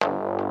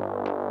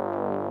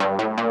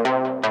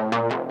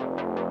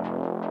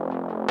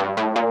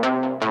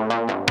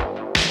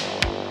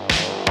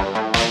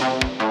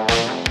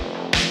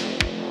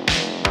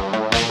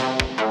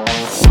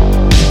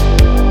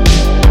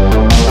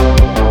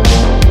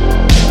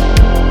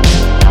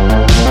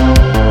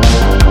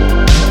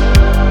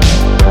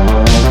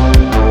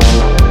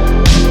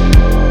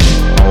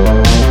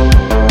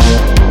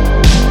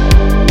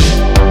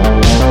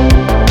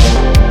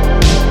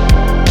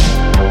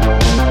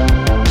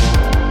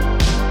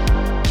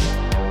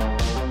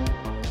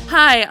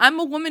Hi, I'm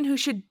a woman who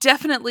should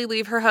definitely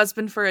leave her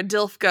husband for a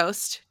DILF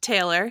ghost,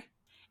 Taylor.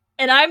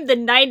 And I'm the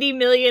 90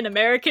 million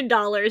American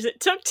dollars it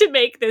took to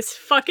make this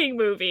fucking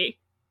movie,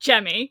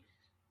 Jemmy.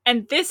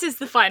 And this is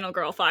the Final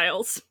Girl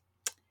Files.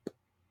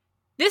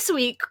 This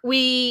week,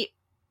 we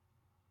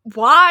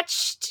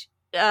watched,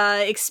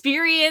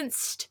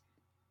 experienced,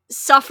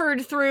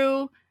 suffered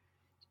through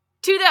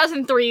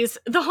 2003's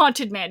The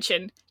Haunted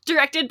Mansion,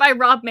 directed by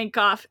Rob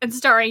Minkoff and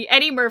starring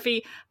Eddie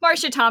Murphy,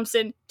 Marcia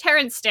Thompson,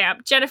 Terrence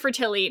Stamp, Jennifer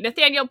Tilly,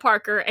 Nathaniel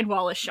Parker, and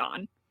Wallace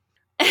Shawn.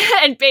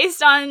 And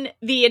based on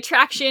the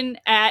attraction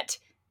at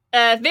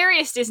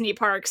various Disney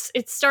parks,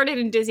 it started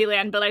in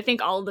Disneyland, but I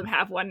think all of them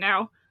have one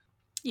now.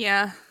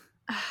 Yeah.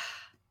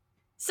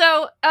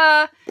 So,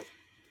 a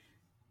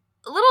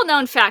little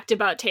known fact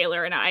about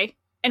Taylor and I,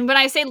 and when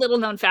I say little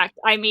known fact,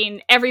 I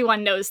mean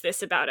everyone knows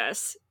this about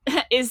us,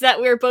 is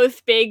that we're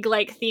both big,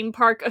 theme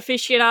park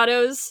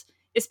aficionados,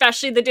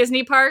 especially the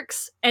Disney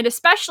parks, and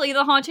especially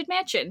the Haunted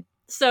Mansion.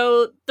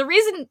 So, the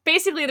reason,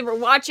 basically, that we're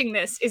watching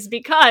this is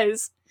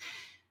because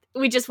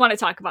we just want to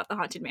talk about the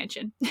Haunted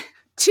Mansion.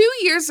 2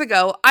 years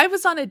ago, I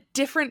was on a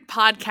different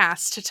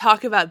podcast to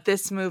talk about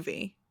this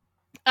movie.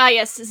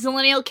 Yes,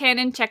 Zillennial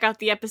Canon. Check out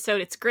the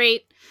episode. It's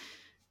great.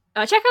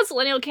 Check out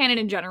Zillennial Canon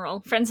in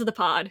general. Friends of the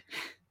pod.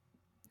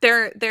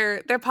 Their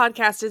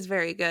podcast is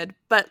very good.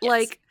 But,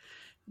 Yes.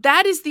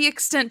 that is the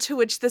extent to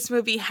which this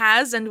movie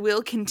has and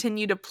will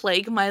continue to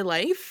plague my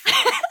life.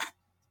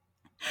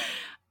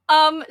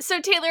 So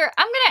Taylor,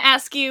 I'm going to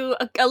ask you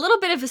a little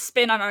bit of a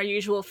spin on our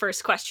usual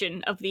first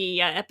question of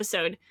the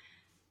episode.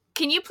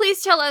 Can you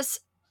please tell us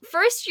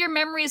first your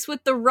memories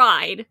with the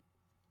ride,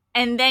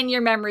 and then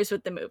your memories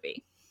with the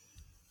movie?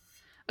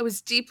 I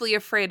was deeply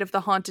afraid of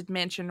the Haunted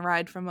Mansion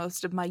ride for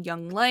most of my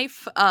young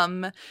life.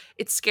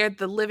 It scared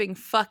the living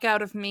fuck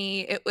out of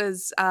me. It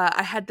was,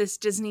 I had this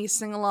Disney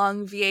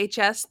sing-along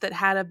VHS that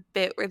had a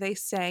bit where they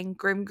sang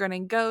Grim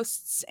Grinning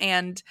Ghosts,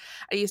 and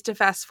I used to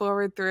fast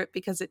forward through it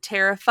because it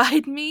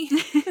terrified me.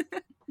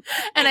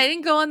 And I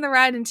didn't go on the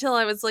ride until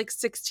I was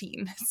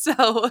 16.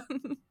 So...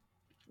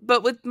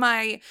 But with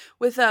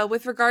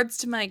regards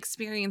to my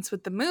experience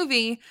with the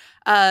movie,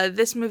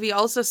 this movie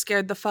also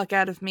scared the fuck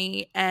out of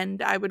me,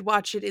 and I would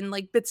watch it in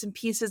bits and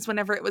pieces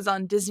whenever it was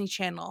on Disney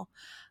Channel.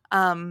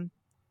 So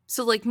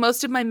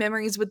most of my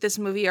memories with this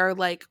movie are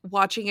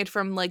watching it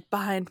from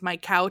behind my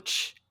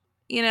couch,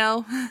 you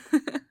know?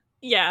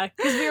 Yeah,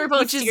 because we were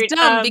both which is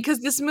dumb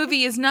because this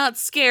movie is not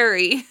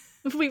scary.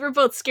 We were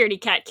both scaredy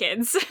cat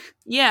kids.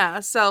 Yeah,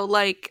 so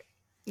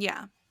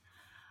yeah,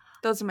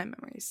 those are my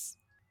memories.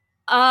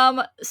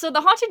 So the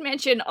Haunted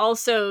Mansion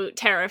also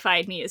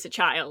terrified me as a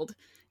child.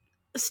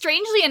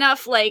 Strangely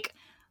enough,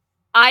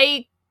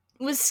 I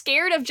was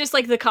scared of just,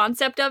 the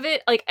concept of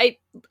it. I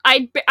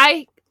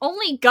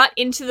only got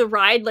into the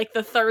ride,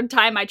 the third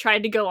time I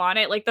tried to go on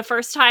it. The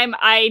first time,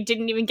 I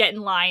didn't even get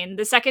in line.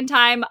 The second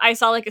time, I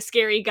saw, a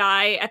scary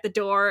guy at the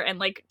door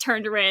and,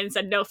 turned around and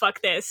said, no,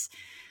 fuck this.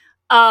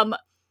 And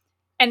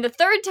the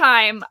third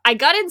time, I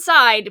got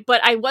inside,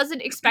 but I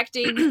wasn't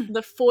expecting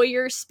the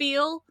foyer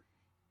spiel.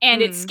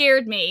 And it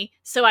scared me,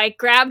 so I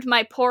grabbed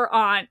my poor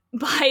aunt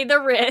by the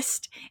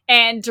wrist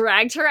and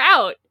dragged her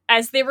out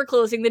as they were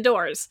closing the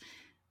doors.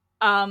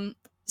 I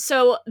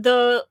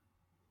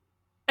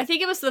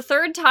think it was the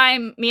third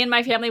time me and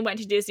my family went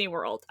to Disney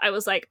World. I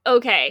was like,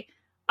 okay,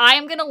 I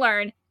am going to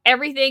learn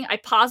everything I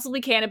possibly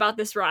can about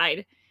this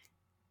ride,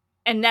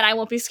 and then I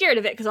won't be scared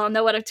of it because I'll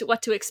know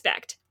what to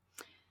expect.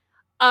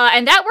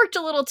 And that worked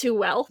a little too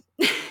well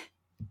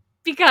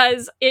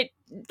because it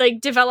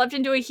developed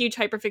into a huge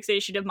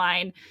hyperfixation of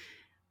mine,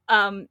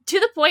 to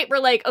the point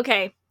where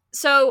okay,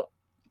 so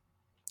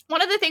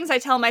one of the things I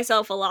tell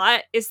myself a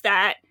lot is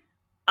that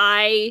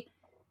I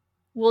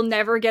will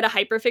never get a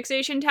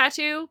hyperfixation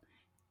tattoo,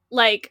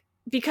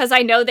 because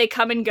I know they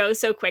come and go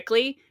so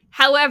quickly.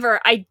 However,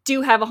 I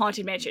do have a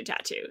Haunted Mansion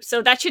tattoo,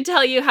 so that should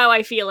tell you how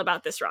I feel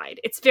about this ride.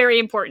 It's very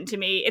important to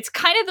me. It's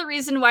kind of the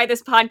reason why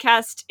this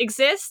podcast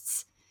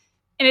exists,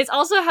 and it's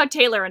also how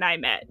Taylor and I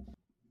met.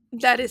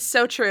 That is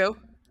so true.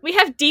 We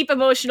have deep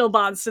emotional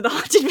bonds to the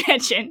Haunted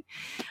Mansion.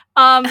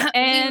 And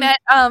we met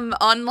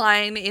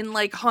online in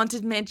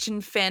Haunted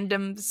Mansion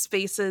fandom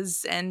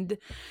spaces, and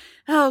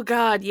oh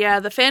god, yeah,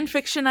 the fan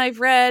fiction I've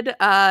read,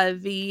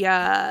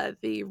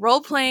 the role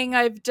playing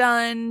I've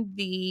done,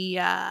 the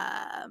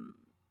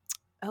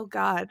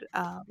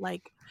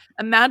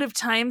amount of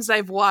times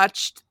I've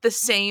watched the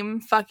same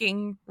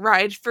fucking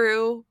ride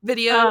through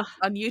video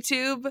on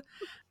YouTube.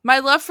 My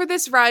love for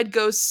this ride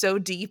goes so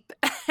deep,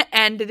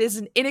 and it is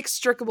an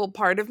inextricable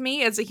part of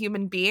me as a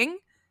human being.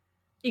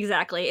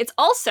 Exactly. It's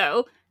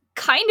also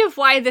kind of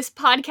why this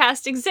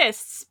podcast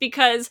exists,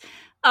 because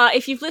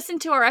if you've listened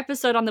to our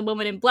episode on The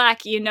Woman in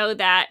Black, you know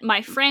that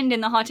my friend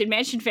in the Haunted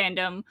Mansion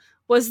fandom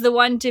was the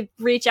one to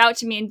reach out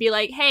to me and be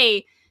like,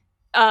 hey,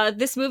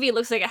 this movie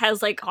looks like it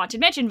has Haunted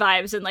Mansion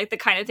vibes and the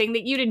kind of thing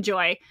that you'd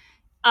enjoy.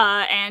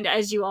 And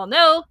as you all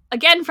know,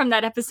 again from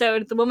that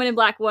episode, The Woman in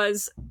Black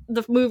was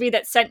the movie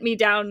that sent me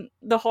down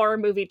the horror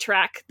movie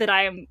track that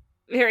I am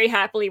very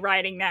happily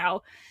riding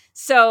now.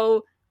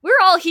 So we're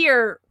all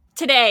here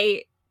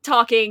today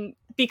talking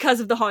because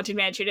of the Haunted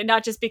Mansion and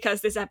not just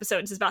because this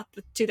episode is about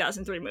the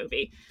 2003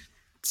 movie.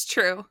 It's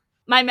true.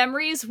 My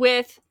memories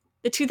with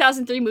the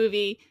 2003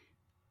 movie,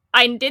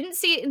 I didn't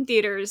see it in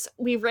theaters.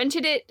 We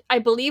rented it, I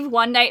believe,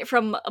 one night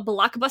from a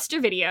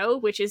Blockbuster Video,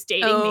 which is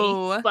dating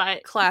me,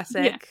 but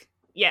classic.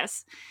 Yeah,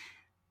 yes.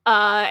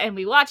 And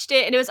we watched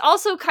it, and it was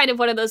also kind of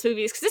one of those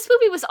movies because this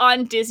movie was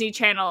on Disney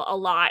Channel a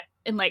lot,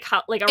 and like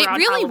around it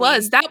really Halloween.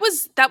 was.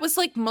 That was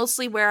like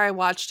mostly where I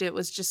watched it.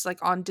 Was just like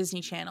on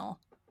Disney Channel.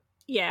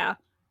 Yeah,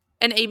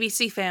 and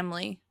ABC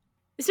Family.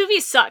 This movie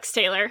sucks,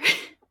 Taylor.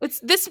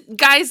 This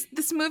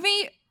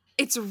movie,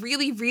 it's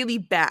really, really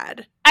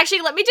bad.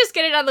 Actually, let me just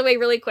get it out of the way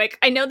really quick.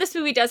 I know this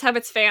movie does have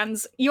its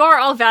fans. You are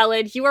all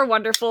valid. You are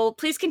wonderful.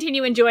 Please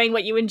continue enjoying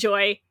what you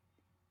enjoy.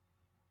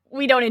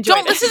 We don't enjoy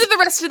Don't listen to the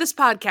rest of this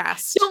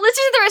podcast. Don't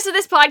listen to the rest of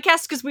this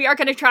podcast because we are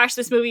going to trash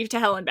this movie to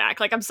hell and back.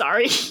 Like, I'm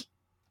sorry.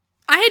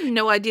 I had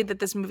no idea that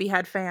this movie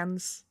had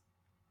fans.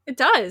 It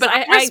does. But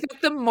I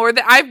respect them more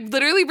than... I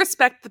literally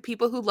respect the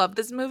people who love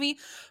this movie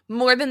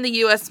more than the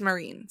U.S.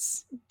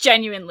 Marines.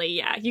 Genuinely,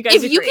 yeah. You guys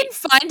agree. If you can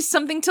find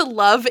something to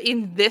love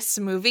in this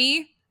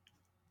movie,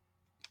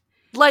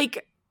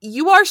 like,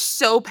 you are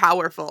so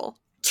powerful.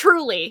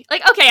 Truly.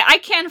 Like, okay, I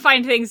can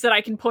find things that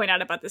I can point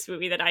out about this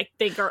movie that I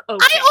think are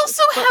okay. I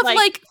also have,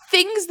 like,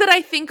 things that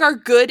I think are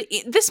good.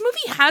 This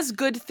movie has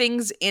good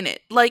things in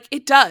it. Like,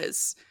 it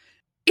does.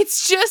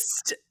 It's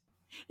just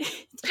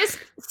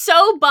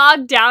so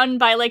bogged down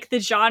by, like, the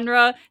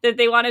genre that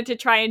they wanted to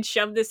try and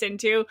shove this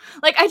into.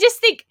 Like, I just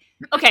think,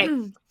 okay,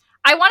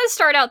 I want to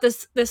start out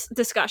this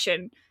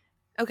discussion.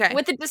 Okay.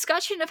 With the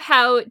discussion of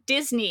how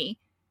Disney,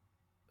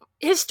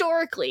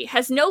 historically,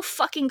 has no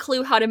fucking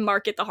clue how to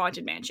market the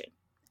Haunted Mansion.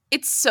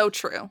 It's so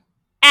true.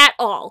 At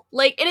all.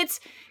 Like, and it's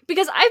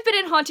because I've been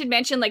in Haunted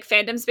Mansion, like,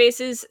 fandom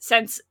spaces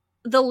since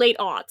the late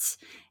aughts.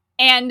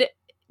 And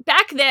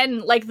back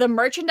then, like, the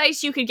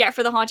merchandise you could get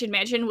for the Haunted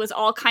Mansion was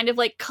all kind of,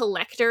 like,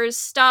 collector's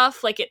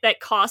stuff, like, that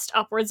cost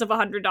upwards of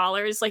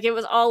 $100. Like, it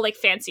was all, like,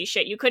 fancy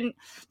shit.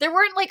 There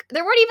weren't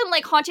even,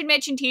 like, Haunted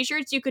Mansion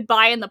t-shirts you could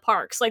buy in the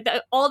parks. Like,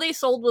 all they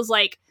sold was,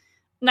 like,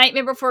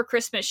 Nightmare Before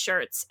Christmas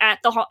shirts at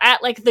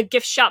like the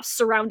gift shops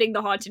surrounding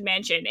the Haunted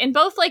Mansion in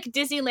both like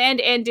Disneyland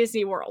and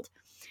Disney World.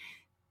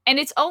 And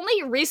it's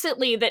only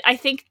recently that I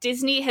think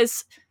Disney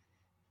has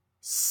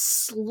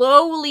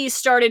slowly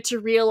started to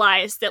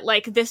realize that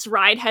like this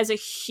ride has a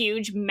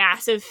huge,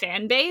 massive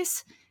fan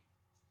base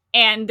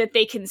and that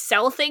they can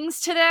sell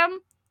things to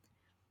them.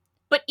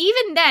 But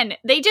even then,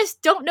 they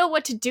just don't know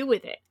what to do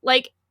with it.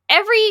 Like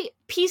every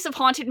piece of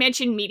Haunted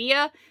Mansion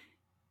media,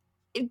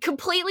 it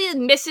completely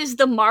misses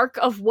the mark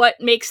of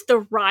what makes the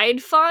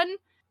ride fun,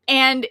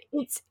 and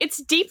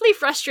it's deeply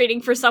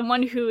frustrating for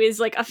someone who is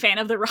like a fan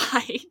of the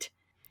ride.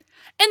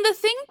 And the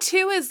thing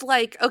too is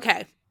like,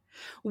 okay,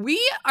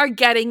 we are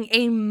getting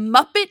a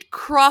Muppet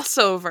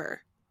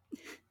crossover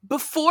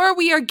before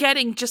we are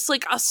getting just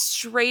like a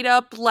straight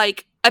up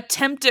like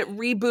attempt at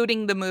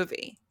rebooting the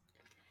movie.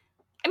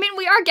 I mean,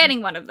 we are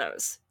getting one of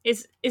those.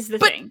 Is the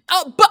thing.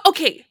 Oh, but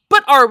okay,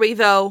 but are we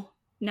though?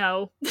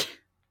 No.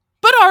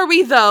 But are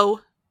we,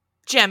 though,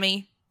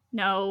 Jemmy?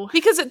 No.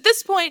 Because at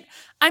this point,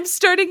 I'm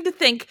starting to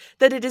think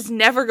that it is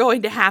never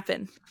going to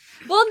happen.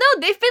 Well,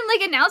 no, they've been,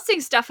 like, announcing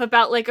stuff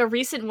about, like, a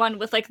recent one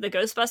with, like, the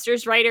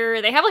Ghostbusters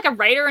writer. They have, like, a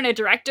writer and a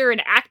director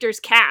and actors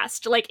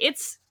cast. Like,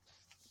 it's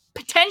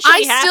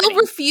potentially happening. Still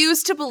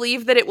refuse to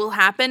believe that it will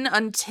happen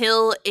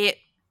until I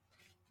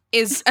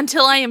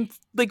am,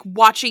 like,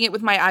 watching it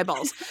with my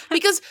eyeballs.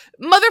 Because,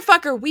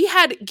 motherfucker, we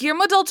had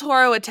Guillermo del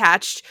Toro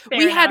attached.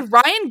 Fair enough. Had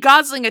Ryan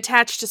Gosling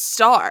attached to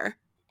star.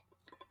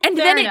 And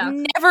Fair then enough.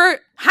 It never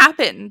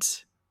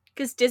happened.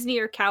 Because Disney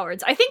are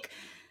cowards. I think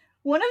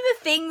one of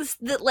the things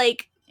that,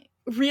 like,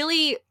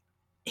 really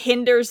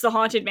hinders the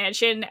Haunted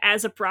Mansion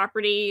as a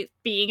property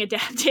being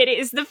adapted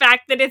is the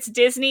fact that it's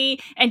Disney,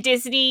 and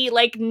Disney,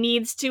 like,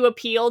 needs to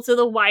appeal to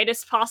the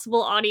widest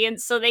possible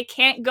audience, so they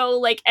can't go,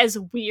 like, as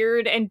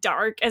weird and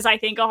dark as I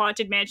think a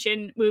Haunted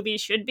Mansion movie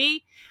should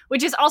be,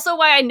 which is also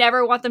why I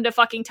never want them to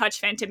fucking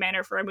touch Phantom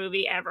Manor for a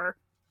movie ever.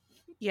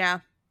 Yeah.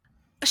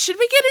 Should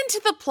we get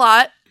into the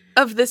plot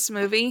of this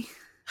movie?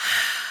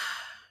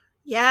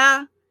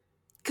 Yeah.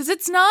 Because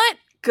it's not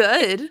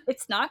good.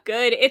 It's not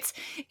good. It's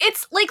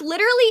like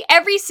literally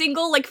every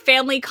single like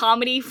family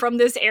comedy from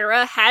this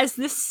era has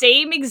the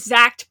same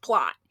exact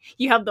plot.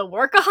 You have the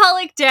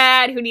workaholic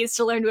dad who needs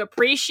to learn to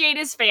appreciate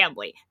his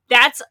family.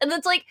 And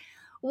it's like,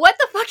 what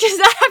the fuck does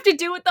that have to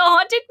do with the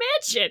Haunted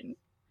Mansion?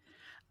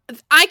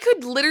 I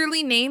could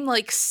literally name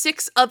like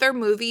 6 other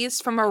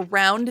movies from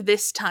around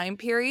this time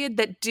period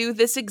that do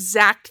this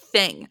exact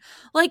thing.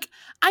 Like,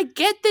 I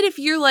get that if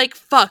you're like,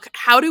 fuck,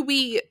 how do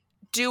we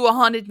do a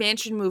Haunted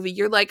Mansion movie?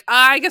 You're like,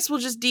 I guess we'll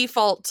just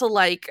default to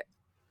like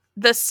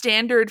the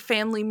standard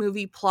family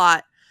movie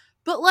plot.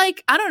 But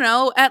like, I don't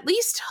know, at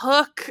least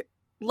hook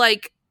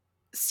like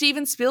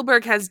Steven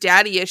Spielberg has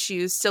daddy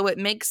issues, so it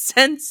makes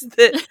sense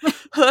that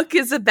Hook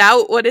is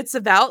about what it's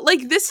about.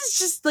 Like, this is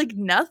just, like,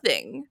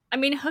 nothing. I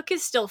mean, Hook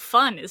is still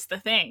fun, is the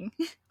thing.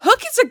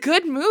 Hook is a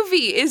good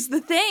movie, is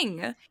the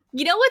thing.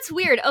 You know what's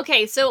weird?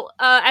 Okay, so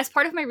as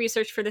part of my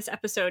research for this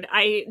episode,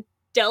 I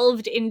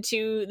delved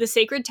into the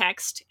sacred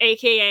text,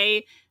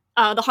 aka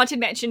The Haunted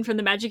Mansion from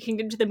the Magic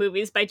Kingdom to the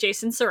Movies by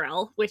Jason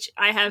Sorrell, which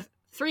I have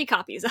 3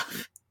 copies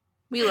of.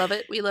 We love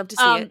it. We love to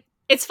see it.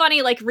 It's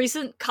funny, like,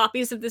 recent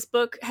copies of this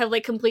book have,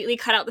 like, completely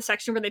cut out the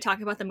section where they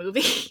talk about the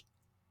movie.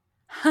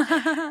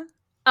 But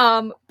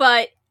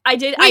I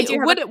did. Wait, I do.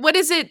 What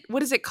is it?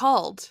 What is it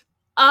called?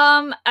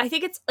 I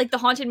think it's like The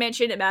Haunted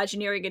Mansion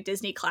Imagineering, a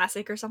Disney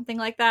classic or something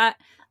like that.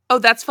 Oh,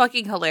 that's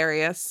fucking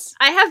hilarious.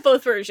 I have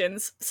both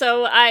versions.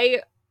 So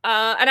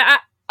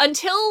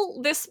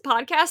until this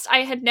podcast, I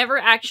had never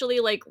actually,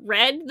 like,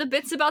 read the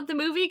bits about the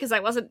movie because I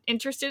wasn't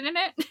interested in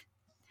it.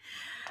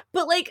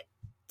 But, like,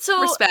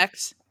 so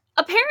respect.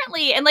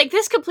 Apparently, and, like,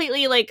 this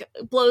completely, like,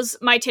 blows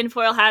my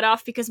tinfoil hat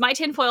off, because my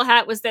tinfoil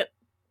hat was that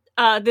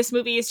this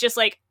movie is just,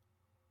 like,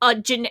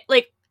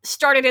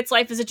 started its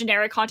life as a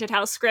generic haunted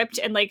house script,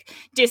 and, like,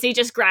 Disney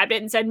just grabbed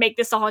it and said, make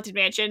this a haunted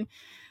mansion.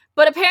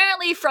 But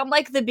apparently, from,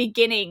 like, the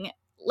beginning,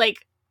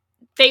 like,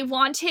 they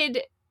wanted,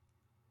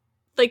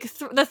 like,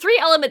 the 3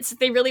 elements that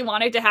they really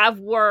wanted to have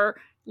were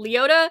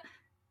Leota,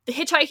 the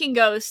hitchhiking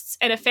ghosts,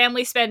 and a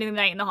family spending the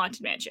night in the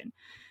haunted mansion.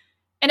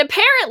 And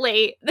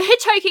apparently, the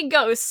hitchhiking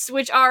ghosts,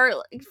 which are,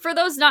 for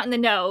those not in the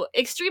know,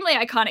 extremely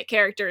iconic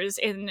characters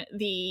in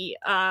the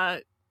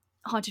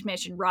Haunted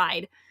Mansion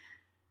ride,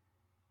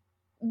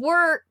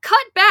 were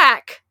cut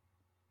back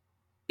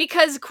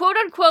because,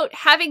 quote-unquote,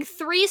 having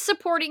 3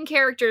 supporting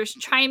characters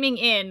chiming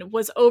in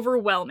was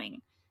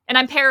overwhelming. And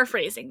I'm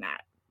paraphrasing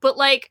that. But,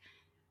 like,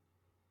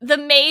 the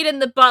maid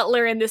and the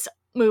butler in this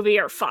movie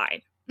are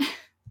fine.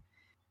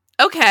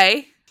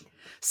 Okay.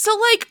 So,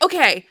 like,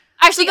 okay.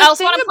 Actually, I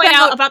also want to point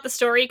out about the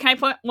story. Can I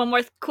point one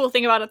more cool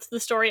thing about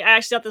the story? I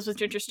actually thought this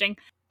was interesting.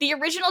 The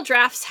original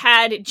drafts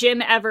had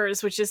Jim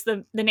Evers, which is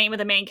the name of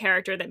the main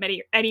character that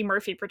Eddie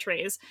Murphy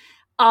portrays,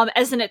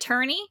 as an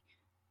attorney.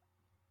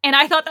 And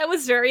I thought that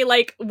was very,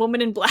 like,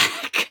 Woman in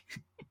Black.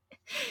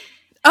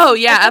 Oh,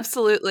 yeah,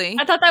 absolutely.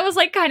 I thought that was,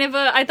 like, kind of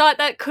I thought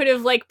that could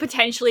have, like,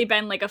 potentially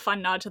been, like, a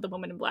fun nod to the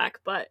Woman in Black,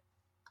 but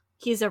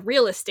he's a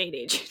real estate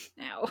agent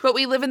now. But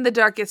we live in the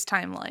darkest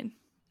timeline.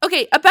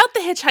 Okay, about the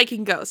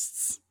hitchhiking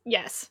ghosts.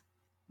 Yes.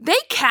 They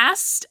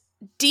cast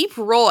Deep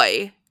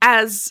Roy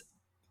as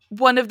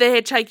one of the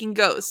hitchhiking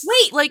ghosts.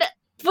 Wait, like,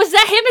 was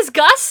that him as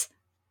Gus?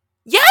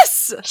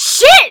 Yes!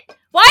 Shit!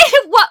 Why?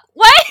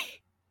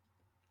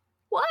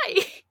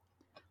 Why?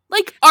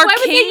 Like,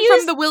 Arcane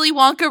from the Willy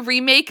Wonka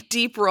remake,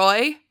 Deep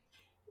Roy.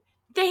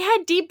 They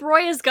had Deep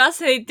Roy as Gus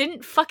and they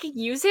didn't fucking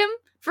use him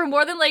for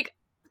more than, like,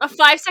 a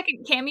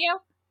 5-second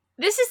cameo?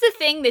 This is the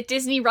thing that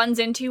Disney runs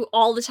into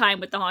all the time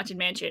with the Haunted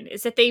Mansion,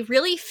 is that they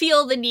really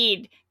feel the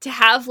need to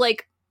have,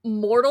 like,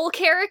 mortal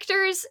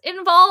characters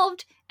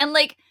involved. And,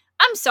 like,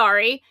 I'm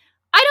sorry,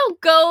 I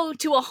don't go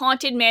to a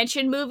Haunted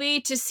Mansion movie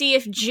to see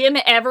if Jim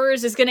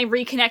Evers is gonna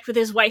reconnect with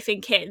his wife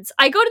and kids.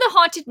 I go to the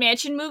Haunted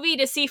Mansion movie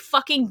to see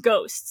fucking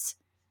ghosts.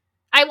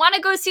 I want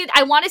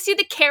to see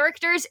the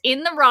characters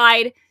in the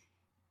ride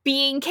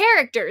being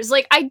characters.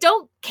 Like, I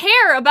don't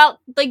care about,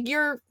 like,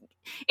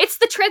 it's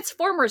the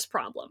Transformers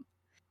problem.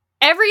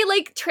 Every,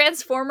 like,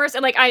 Transformers,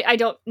 and, like, I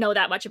don't know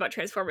that much about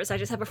Transformers, I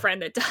just have a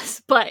friend that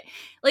does, but,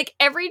 like,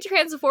 every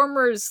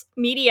Transformers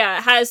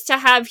media has to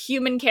have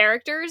human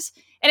characters,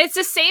 and it's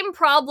the same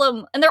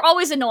problem, and they're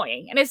always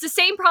annoying, and it's the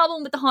same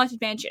problem with the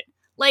Haunted Mansion.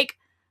 Like,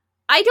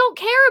 I don't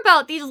care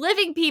about these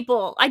living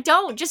people. I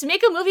don't. Just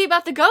make a movie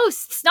about the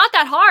ghosts. It's not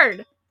that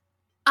hard.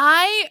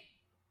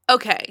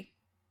 Okay.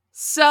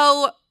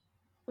 So,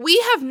 we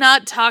have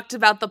not talked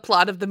about the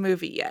plot of the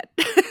movie yet.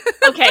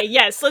 Okay,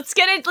 yes. Let's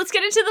get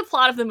into the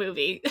plot of the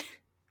movie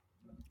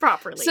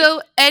properly.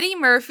 So, Eddie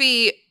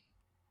Murphy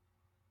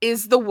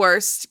is the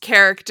worst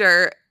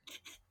character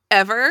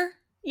ever,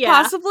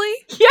 possibly.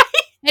 Yeah.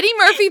 Eddie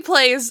Murphy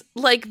plays,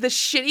 like, the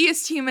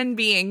shittiest human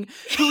being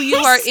who you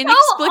are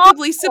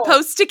inexplicably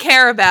supposed to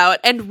care about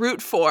and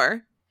root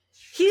for.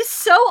 He's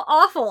so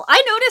awful.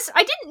 I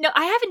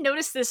haven't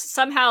noticed this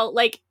somehow,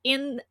 like,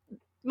 in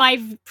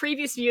my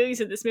previous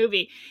viewings of this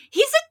movie.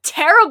 He's a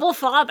terrible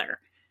father.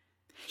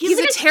 He's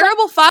a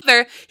terrible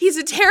father. He's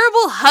a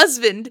terrible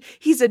husband.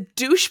 He's a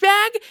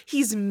douchebag.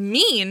 He's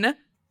mean.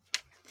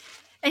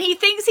 And he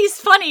thinks he's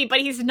funny,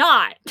 but he's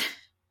not.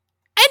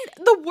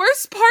 And the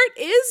worst part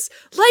is,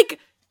 like,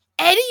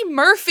 Eddie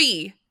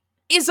Murphy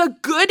is a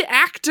good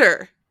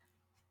actor.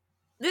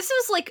 This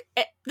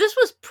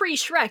was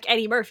pre-Shrek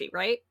Eddie Murphy,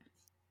 right?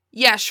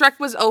 Yeah, Shrek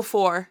was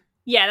 2004.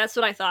 Yeah, that's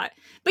what I thought.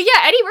 But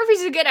yeah, Eddie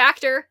Murphy's a good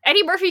actor.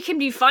 Eddie Murphy can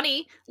be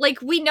funny.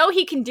 Like, we know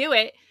he can do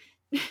it.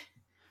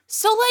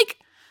 So, like,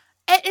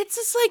 it's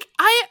just like,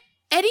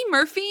 Eddie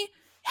Murphy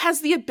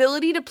has the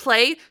ability to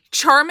play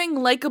charming,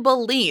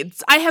 likable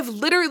leads. I have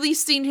literally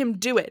seen him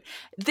do it.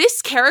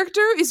 This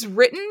character is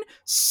written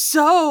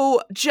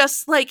so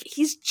just, like,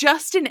 he's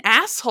just an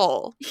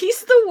asshole.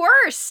 He's the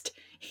worst.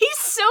 He's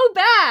so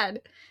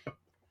bad.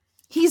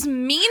 He's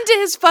mean to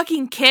his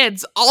fucking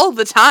kids all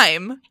the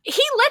time.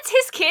 He lets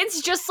his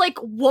kids just, like,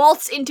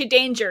 waltz into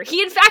danger.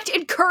 He, in fact,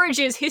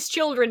 encourages his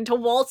children to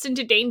waltz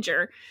into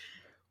danger.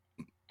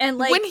 And,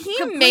 like, when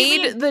he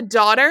made the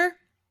daughter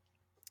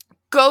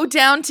go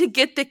down to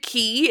get the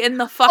key in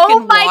the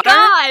fucking water. Oh my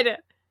god!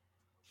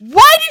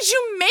 Why did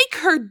you make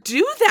her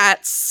do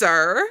that,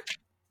 sir?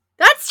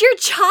 That's your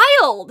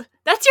child!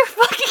 That's your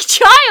fucking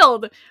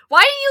child! Why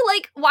are you,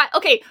 like, why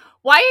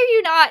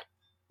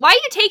are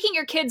you taking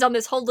your kids on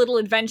this whole little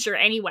adventure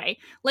anyway?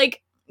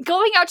 Like,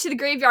 going out to the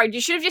graveyard,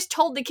 you should have just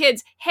told the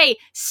kids, hey,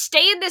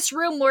 stay in this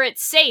room where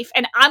it's safe,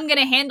 and I'm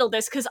gonna handle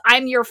this because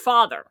I'm your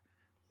father.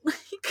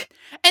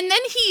 And then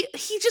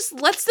he just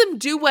lets them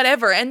do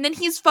whatever, and then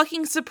he's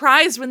fucking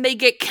surprised when they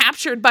get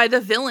captured by the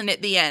villain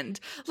at the end.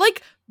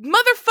 Like,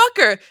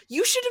 motherfucker,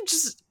 you should have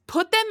just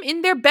put them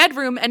in their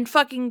bedroom and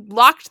fucking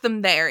locked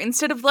them there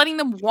instead of letting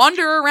them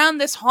wander around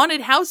this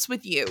haunted house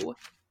with you.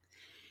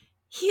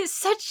 He's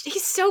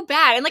so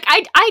bad. And, like,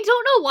 I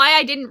don't know why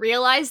I didn't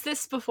realize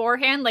this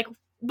beforehand, like,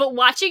 but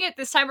watching it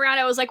this time around,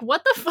 I was like,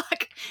 what the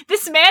fuck?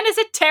 This man is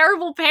a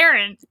terrible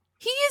parent.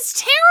 He is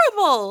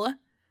terrible.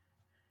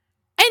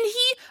 And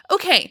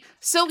okay,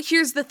 so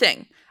here's the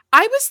thing.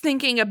 I was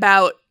thinking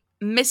about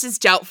Mrs.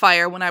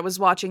 Doubtfire when I was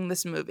watching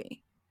this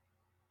movie.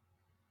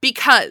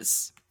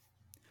 Because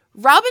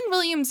Robin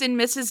Williams in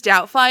Mrs.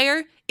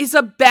 Doubtfire is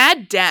a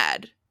bad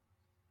dad.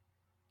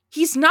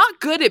 He's not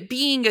good at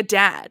being a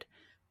dad,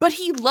 but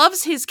he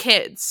loves his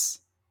kids.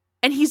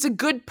 And he's a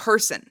good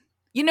person.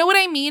 You know what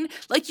I mean?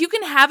 Like, you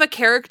can have a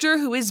character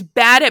who is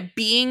bad at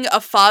being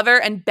a father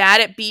and bad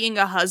at being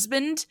a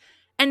husband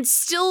and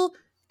still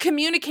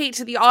communicate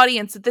to the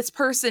audience that this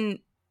person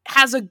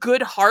has a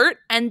good heart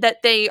and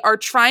that they are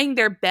trying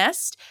their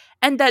best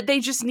and that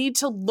they just need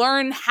to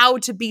learn how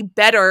to be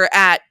better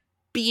at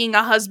being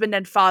a husband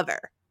and father.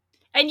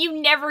 And you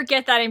never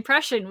get that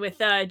impression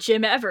with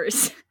Jim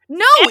Evers.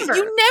 No, Ever.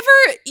 you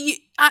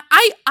never.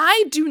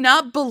 I do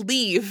not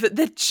believe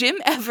that Jim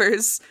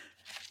Evers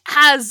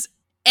has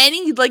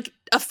any, like,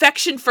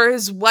 affection for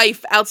his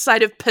wife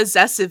outside of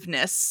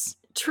possessiveness.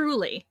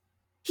 Truly.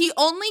 He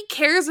only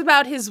cares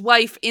about his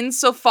wife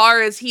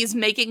insofar as he's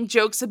making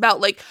jokes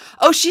about, like,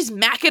 oh, she's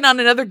macking on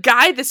another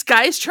guy. This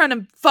guy's trying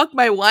to fuck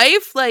my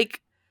wife.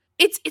 Like,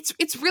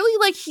 it's really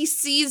like he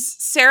sees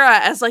Sarah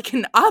as, like,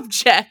 an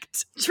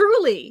object.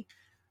 Truly.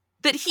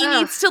 That he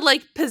needs to,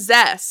 like,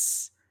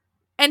 possess.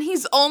 And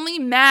he's only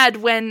mad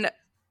when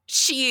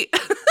she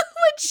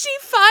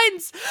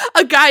finds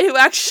a guy who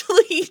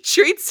actually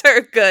treats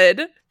her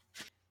good.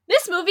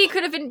 This movie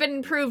could have been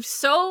improved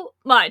so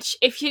much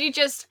if he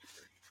just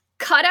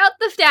cut out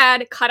the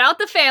dad, cut out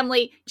the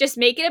family, just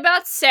make it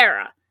about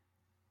Sarah.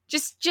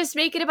 Just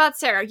make it about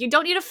Sarah. You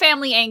don't need a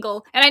family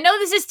angle. And I know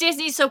this is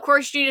Disney, so of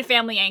course you need a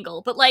family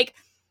angle. But, like,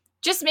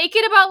 just make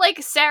it about,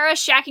 like, Sarah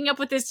shacking up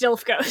with this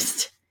DILF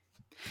ghost.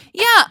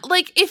 Yeah,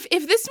 like, if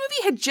this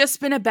movie had just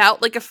been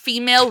about, like, a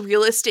female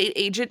real estate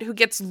agent who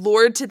gets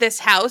lured to this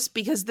house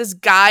because this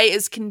guy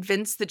is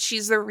convinced that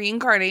she's the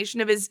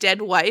reincarnation of his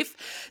dead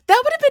wife, that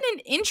would have been an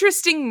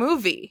interesting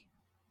movie.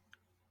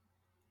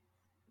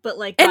 But,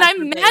 like, and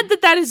I'm mad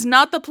that that is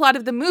not the plot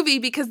of the movie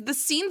because the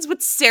scenes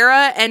with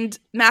Sarah and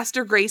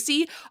Master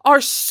Gracie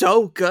are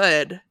so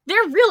good.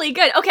 They're really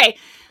good. Okay,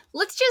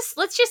 let's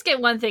just get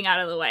one thing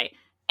out of the way.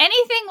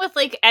 Anything with,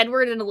 like,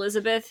 Edward and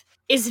Elizabeth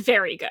is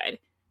very good.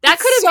 That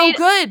could have made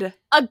good.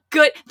 A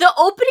good. The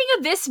opening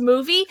of this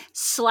movie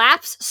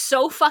slaps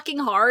so fucking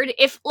hard.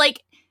 If,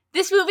 like,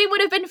 this movie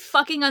would have been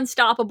fucking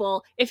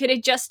unstoppable if it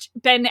had just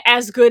been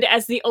as good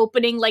as the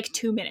opening, like,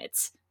 2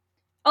 minutes.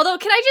 Although,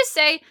 can I just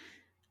say,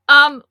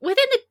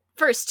 within the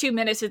first 2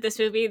 minutes of this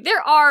movie,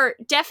 there are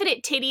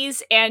definite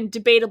titties and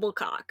debatable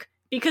cock.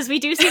 Because we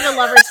do see the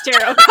Lover's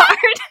Tarot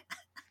card.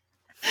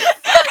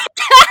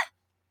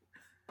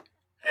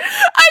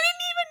 I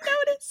didn't even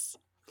notice.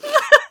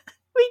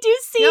 We do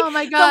see oh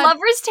my God. the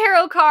Lover's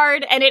Tarot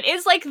card, and it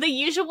is like the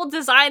usual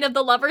design of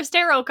the Lover's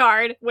Tarot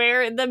card,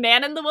 where the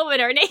man and the woman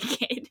are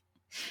naked.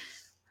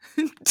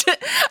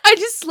 I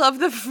just love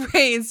the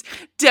phrase,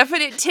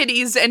 definite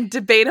titties and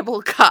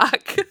debatable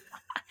cock.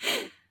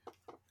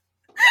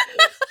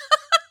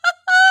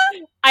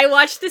 I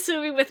watched this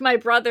movie with my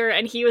brother,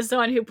 and he was the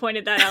one who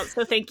pointed that out,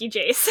 so thank you,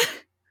 Jace.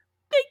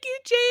 Thank you,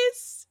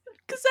 Jace.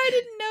 Because I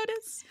didn't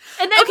notice.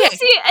 And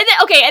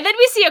then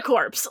we see a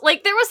corpse.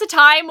 Like, there was a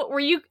time where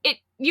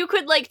you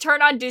could, like,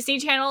 turn on Disney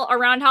Channel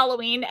around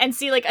Halloween and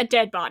see, like, a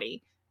dead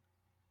body.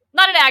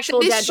 Not an actual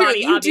dead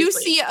body, you obviously. do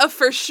see a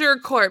for sure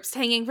corpse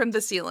hanging from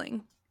the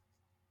ceiling.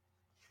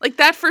 Like,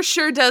 that for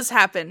sure does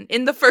happen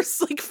in the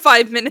first, like,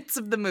 5 minutes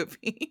of the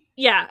movie.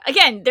 Yeah,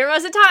 again, there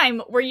was a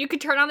time where you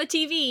could turn on the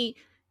TV,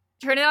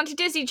 turn it onto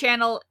Disney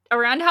Channel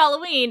around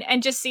Halloween,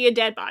 and just see a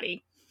dead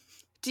body.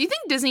 Do you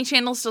think Disney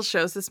Channel still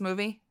shows this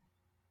movie?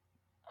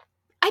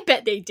 I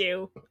bet they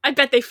do. I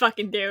bet they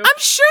fucking do. I'm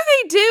sure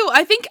they do.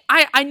 I think,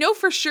 I know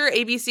for sure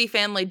ABC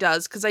Family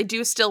does, because I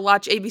do still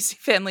watch ABC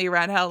Family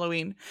around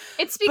Halloween.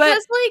 It's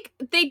because,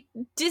 like,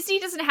 Disney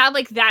doesn't have,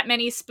 like, that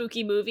many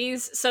spooky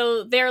movies,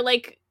 so they're,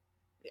 like,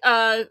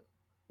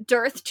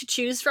 dearth to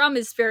choose from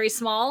is very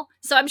small,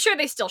 so I'm sure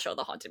they still show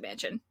the Haunted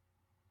Mansion.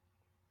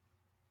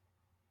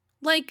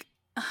 Like,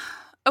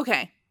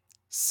 okay.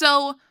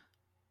 So...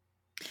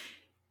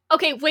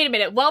 Okay, wait a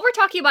minute. While we're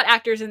talking about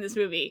actors in this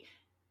movie,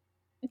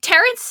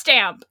 Terrence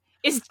Stamp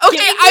is movie.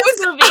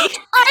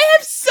 I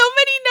have so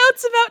many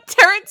notes about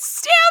Terrence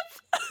Stamp.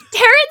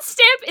 Terrence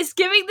Stamp is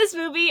giving this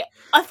movie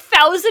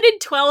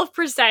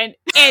 1,012%, and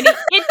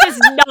it does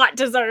not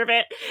deserve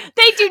it.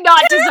 They do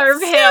not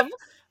deserve him.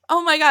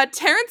 Oh my god,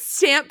 Terrence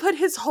Stamp put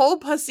his whole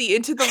pussy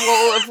into the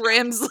role of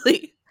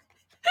Ramsley.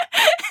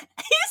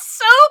 He's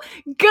so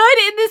good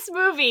in this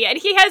movie, and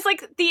he has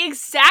like the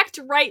exact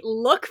right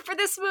look for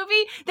this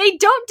movie. They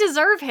don't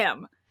deserve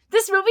him.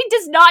 This movie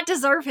does not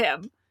deserve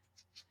him.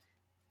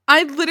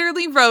 I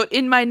literally wrote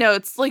in my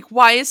notes, like,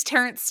 why is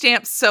Terrence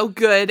Stamp so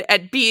good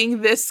at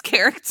being this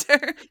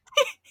character?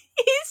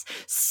 He's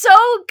so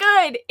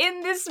good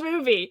in this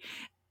movie.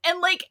 And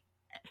like,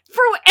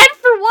 for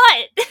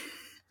what?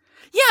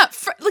 Yeah,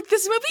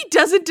 this movie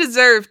doesn't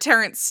deserve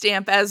Terrence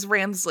Stamp as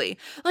Ramsley.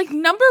 Like,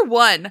 number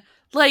one,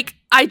 like,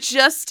 by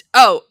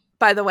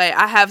the way,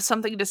 I have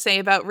something to say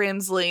about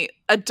Ramsley.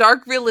 A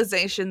dark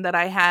realization that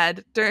I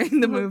had during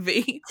the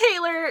movie.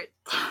 Taylor...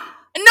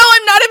 No,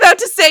 I'm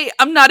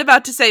not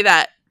about to say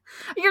that.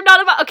 You're not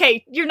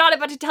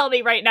about to tell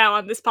me right now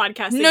on this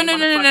podcast. No.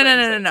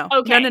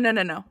 Okay.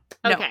 No.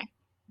 Okay.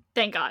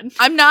 Thank God.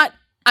 I'm not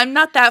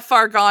that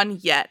far gone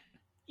yet.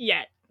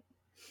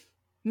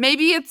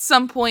 Maybe at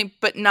some point,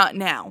 but not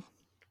now.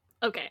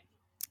 Okay.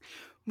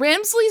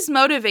 Ramsley's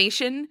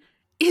motivation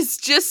is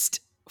just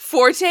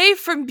Forte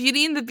from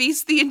Beauty and the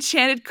Beast, The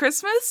Enchanted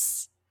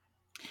Christmas.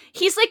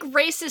 He's like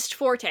racist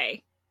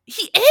Forte.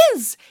 He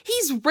is!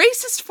 He's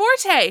racist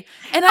Forte!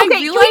 And I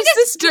realized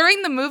this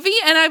during the movie,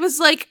 and I was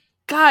like,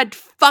 God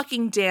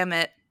fucking damn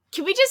it.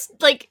 Can we just,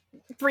 like,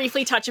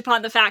 briefly touch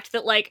upon the fact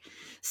that, like,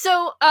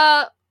 so,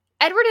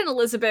 Edward and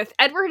Elizabeth,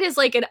 Edward is,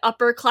 like, an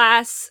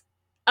upper-class,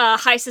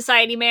 high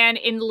society man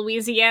in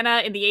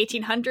Louisiana in the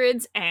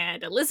 1800s,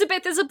 and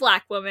Elizabeth is a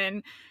black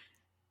woman.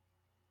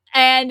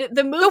 And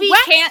the movie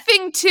the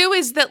thing, too,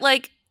 is that,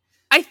 like,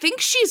 I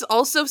think she's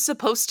also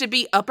supposed to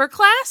be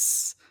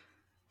upper-class.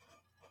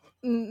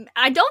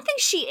 I don't think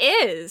she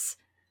is.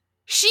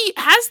 She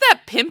has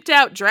that pimped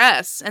out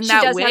dress and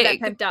that wig. She does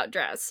have that pimped out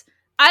dress.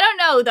 I don't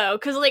know, though,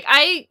 because, like,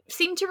 I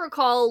seem to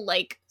recall,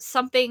 like,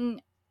 something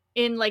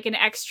in, like, an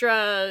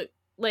extra,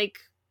 like,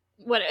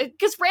 what,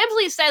 because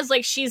Ramsley says,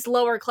 like, she's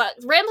lower class.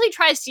 Ramsley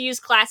tries to use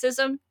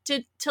classism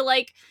to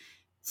like,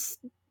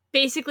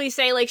 basically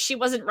say, like, she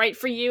wasn't right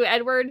for you,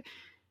 Edward.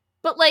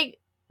 But, like,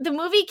 the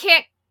movie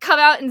can't come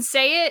out and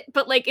say it,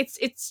 but, like, it's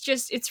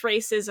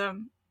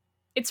racism.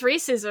 It's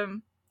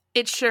racism.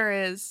 It sure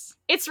is.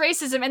 It's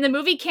racism, and the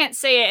movie can't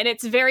say it, and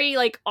it's very,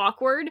 like,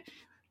 awkward.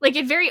 Like,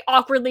 it very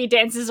awkwardly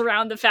dances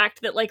around the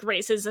fact that, like,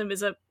 racism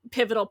is a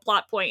pivotal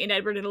plot point in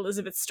Edward and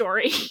Elizabeth's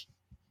story.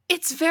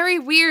 It's very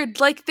weird.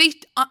 Like,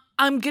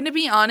 I'm gonna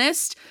be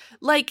honest,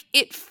 like,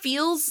 it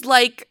feels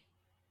like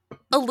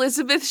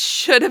Elizabeth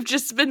should have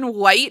just been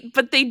white,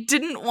 but they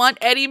didn't want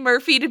Eddie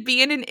Murphy to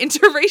be in an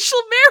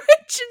interracial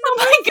marriage in the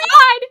movie. My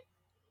god!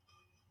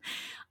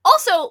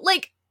 Also,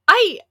 like,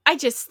 I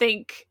just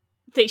think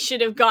they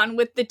should have gone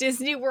with the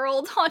Disney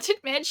World Haunted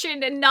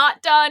Mansion and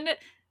not done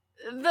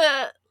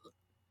the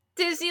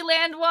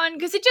Disneyland one,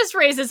 because it just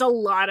raises a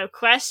lot of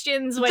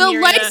questions when the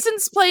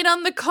license plate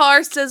on the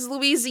car says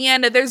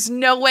Louisiana. There's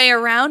no way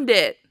around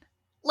it.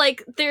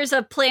 Like, there's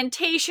a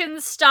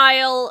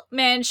plantation-style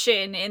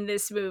mansion in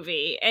this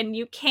movie, and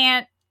you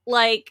can't,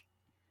 like,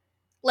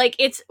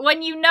 it's,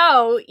 when you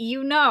know,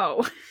 you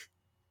know.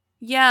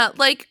 Yeah,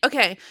 like,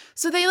 okay,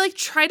 so they, like,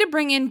 try to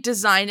bring in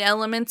design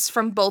elements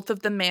from both of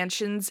the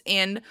mansions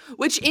in,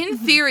 which in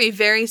theory,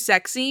 very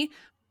sexy,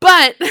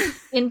 but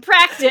in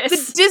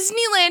practice, the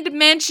Disneyland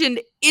mansion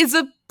is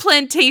a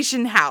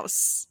plantation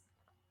house.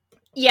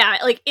 Yeah,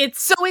 like,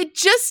 it's... So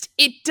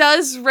it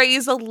does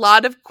raise a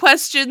lot of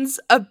questions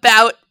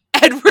about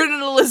Edward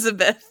and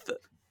Elizabeth.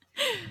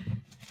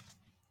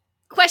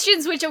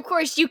 Questions which, of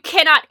course, you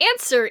cannot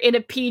answer in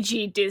a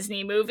PG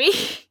Disney movie.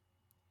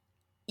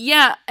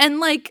 Yeah, and,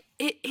 like,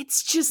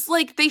 it's just,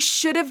 like, they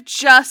should have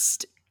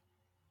just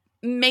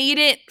made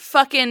it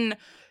fucking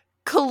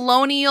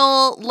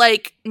colonial,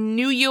 like,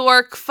 New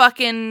York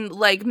fucking,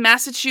 like,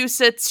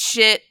 Massachusetts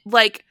shit,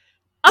 like,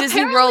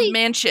 Disney World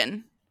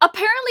Mansion.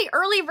 Apparently,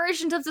 early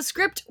versions of the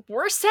script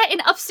were set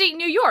in upstate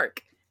New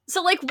York.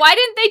 So, like, why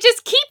didn't they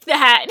just keep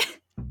that?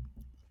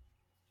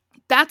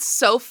 That's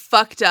so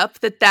fucked up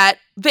that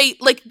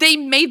they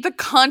made the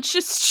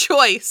conscious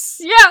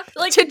choice. Yeah,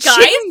 like, to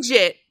change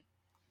it.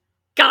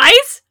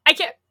 Guys,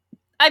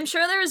 I'm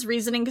sure there was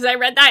reasoning, because I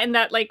read that in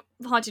that, like,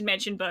 Haunted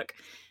Mansion book.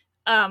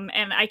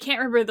 And I can't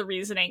remember the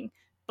reasoning,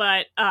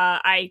 but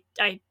I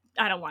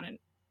don't want to know.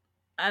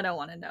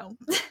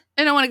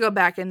 I don't want to go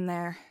back in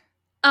there.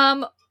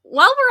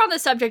 While we're on the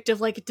subject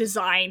of, like,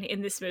 design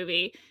in this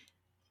movie,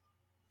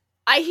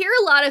 I hear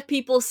a lot of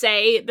people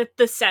say that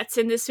the sets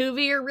in this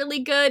movie are really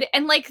good,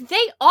 and, like,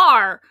 they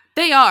are.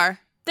 They are.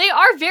 They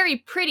are very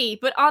pretty,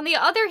 but on the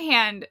other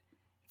hand,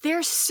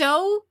 they're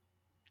so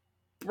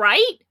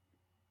bright.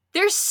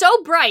 They're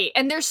so bright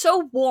and they're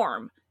so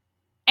warm.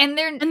 And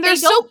they're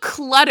so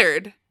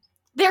cluttered.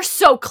 They're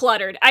so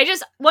cluttered.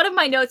 One of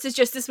my notes is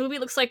just this movie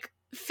looks like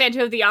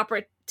Phantom of the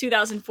Opera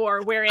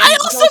 2004, wherein I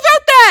also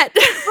wrote that!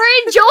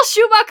 Wherein Joel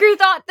Schumacher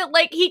thought that,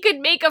 like, he could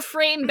make a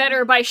frame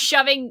better by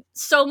shoving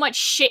so much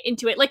shit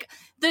into it. Like,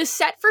 the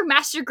set for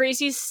Master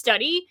Gracie's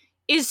study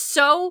is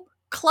so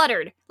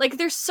cluttered. Like,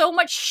 there's so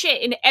much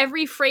shit in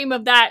every frame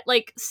of that,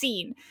 like,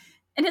 scene.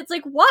 And it's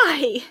like,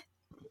 why?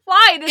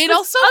 Why? This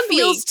looks ugly.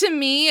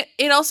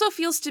 It also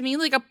feels to me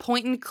like a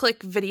point and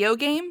click video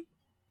game.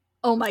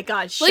 Oh my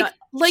god, shut up.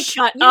 Like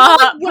one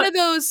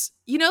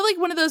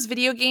of those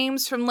video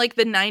games from like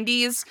the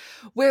 90s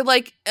where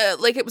like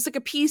it was like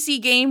a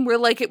PC game where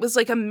like it was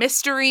like a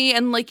mystery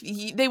and like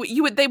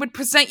they would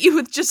present you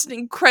with just an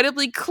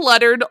incredibly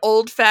cluttered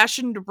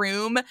old-fashioned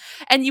room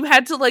and you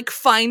had to like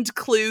find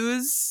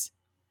clues.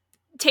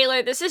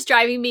 Taylor, this is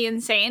driving me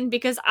insane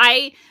because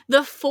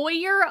the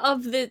foyer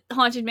of the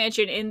Haunted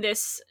Mansion in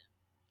this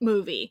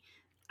movie,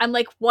 I'm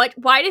like, what?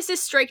 Why does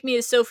this strike me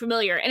as so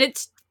familiar? And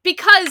it's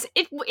because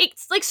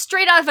it's like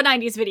straight out of a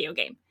 90s video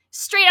game.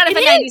 Straight out of a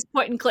 90s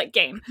point and click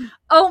game.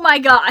 Oh my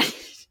god.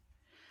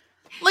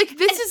 Like,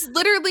 this is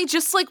literally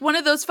just like one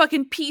of those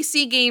fucking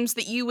PC games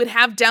that you would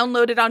have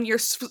downloaded on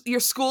your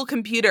school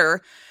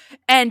computer,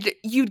 and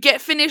you'd get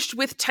finished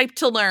with Type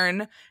to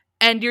Learn,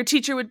 and your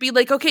teacher would be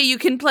like, okay, you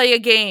can play a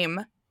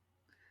game.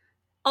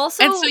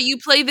 Also, and so you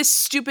play this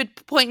stupid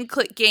point and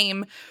click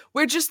game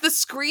where just the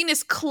screen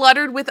is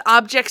cluttered with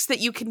objects that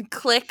you can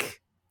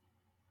click.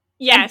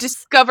 Yes. And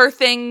discover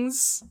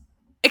things.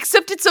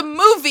 Except it's a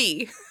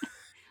movie.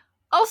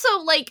 Also,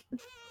 like,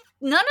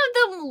 none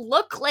of them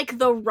look like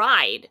the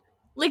ride.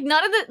 Like,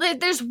 none of the...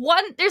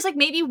 There's like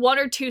maybe one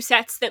or two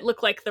sets that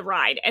look like the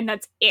ride, and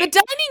that's it. The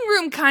dining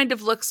room kind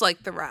of looks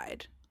like the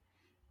ride.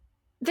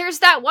 There's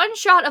that one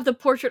shot of the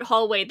portrait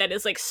hallway that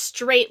is, like,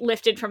 straight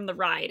lifted from the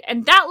ride,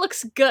 and that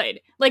looks good.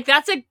 Like,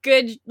 that's a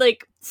good,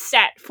 like,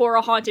 set for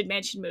a Haunted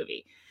Mansion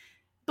movie.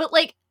 But,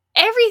 like,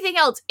 everything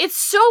else, it's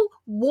so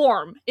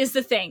warm, is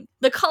the thing.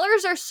 The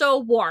colors are so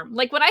warm.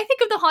 Like, when I think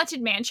of the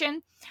Haunted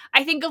Mansion,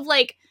 I think of,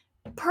 like,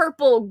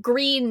 purple,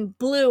 green,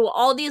 blue,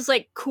 all these,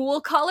 like,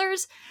 cool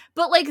colors.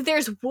 But, like,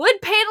 there's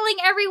wood paneling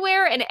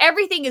everywhere, and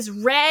everything is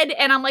red,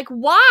 and I'm like,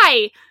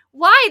 why?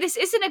 Why? This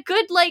isn't a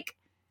good, like...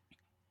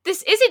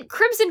 This isn't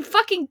Crimson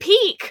fucking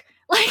Peak.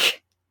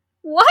 Like,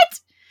 what?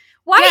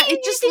 Why? Yeah,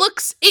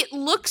 it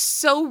looks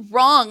so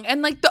wrong.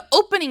 And like the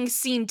opening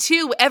scene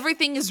too,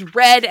 everything is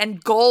red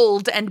and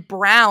gold and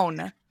brown.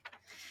 And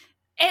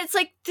it's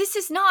like, this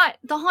is not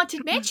the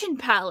Haunted Mansion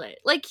palette.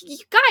 Like, you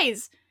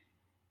guys,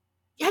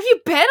 have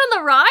you been on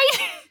the ride?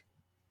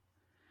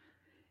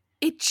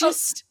 It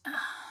just...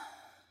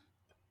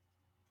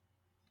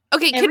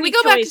 Okay, can we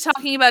go back to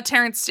talking about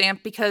Terrence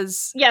Stamp,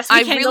 because yes,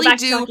 we can go back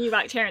to talking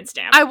about Terrence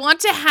Stamp. I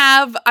want to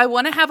have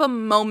a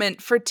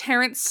moment for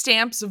Terrence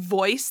Stamp's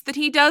voice that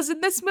he does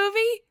in this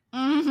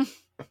movie.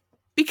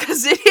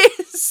 Because it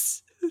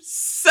is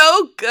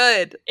so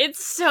good.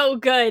 It's so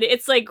good.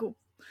 It's like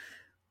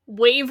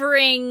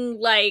wavering,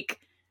 like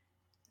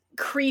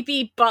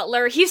creepy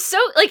butler. He's so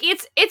like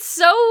it's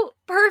so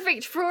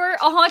perfect for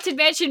a Haunted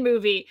Mansion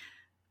movie.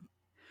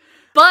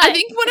 But I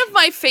think one of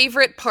my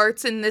favorite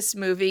parts in this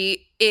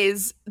movie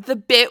is the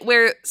bit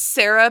where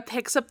Sarah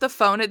picks up the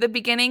phone at the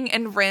beginning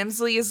and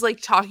Ramsley is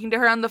like talking to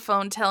her on the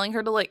phone, telling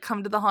her to like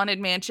come to the Haunted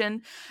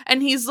Mansion.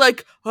 And he's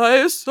like,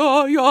 I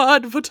saw your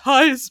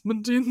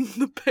advertisement in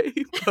the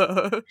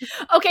paper.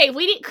 Okay,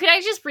 could I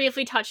just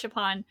briefly touch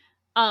upon,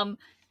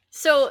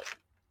 so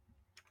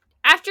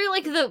after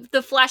like the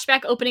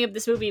flashback opening of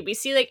this movie, we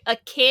see like a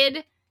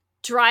kid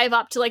drive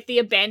up to like the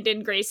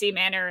abandoned Gracie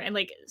Manor and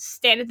like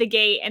stand at the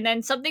gate, and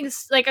then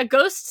something's like a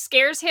ghost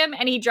scares him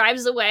and he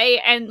drives away,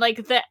 and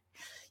like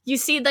you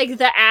see like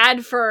the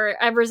ad for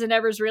Evers and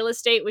Evers Real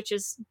Estate, which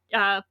is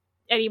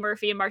Eddie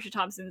Murphy and Marsha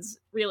Thompson's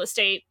real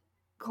estate,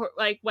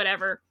 like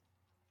whatever,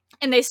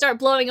 and they start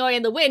blowing away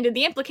in the wind, and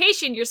the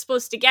implication you're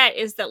supposed to get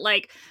is that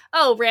like,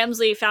 oh,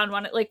 Ramsley found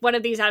one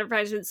of these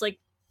advertisements like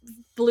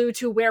blew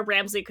to where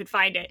Ramsley could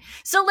find it.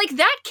 So like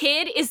that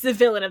kid is the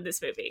villain of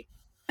this movie.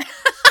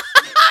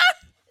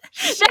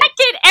 That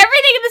kid,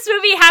 everything in this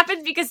movie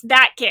happened because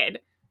that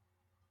kid.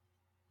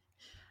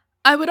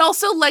 I would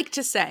also like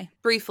to say,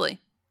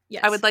 briefly,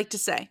 yes, I would like to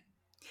say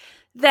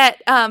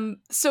that,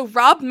 so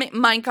Rob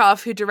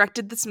Minkoff, who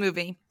directed this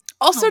movie,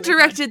 also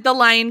directed The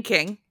Lion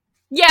King.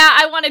 Yeah,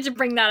 I wanted to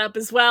bring that up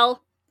as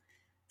well.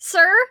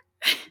 Sir?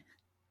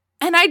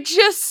 And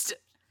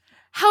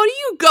how do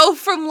you go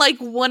from, like,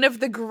 one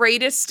of the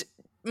greatest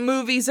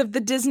movies of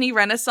the Disney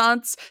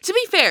Renaissance? To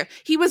be fair,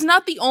 he was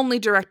not the only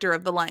director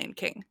of The Lion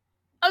King.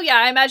 Oh yeah,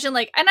 I imagine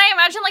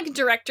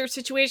director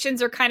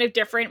situations are kind of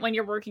different when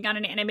you're working on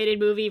an animated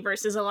movie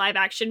versus a live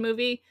action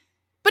movie.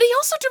 But he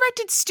also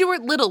directed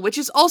Stuart Little, which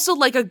is also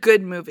like a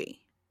good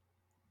movie.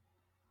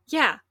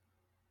 Yeah.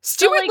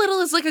 Stuart Little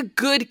is like a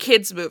good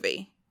kids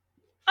movie.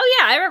 Oh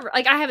yeah, I remember,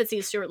 like, I haven't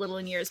seen Stuart Little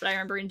in years, but I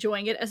remember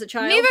enjoying it as a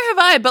child. Neither have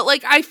I, but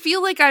like I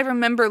feel like I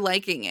remember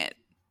liking it.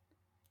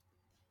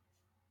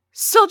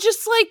 So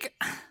just like,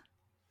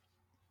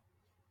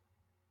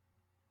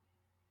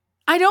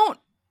 I don't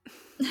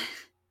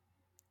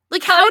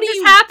like. How did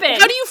this happen?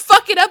 How do you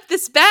fuck it up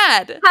this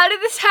bad? How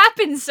did this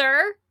happen,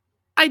 sir?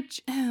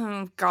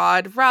 Oh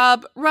God,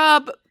 Rob,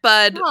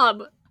 bud,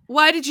 Rob.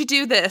 Why did you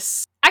do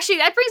this? Actually,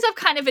 that brings up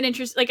kind of an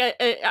interest. Like,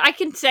 I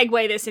can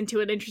segue this into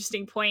an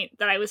interesting point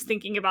that I was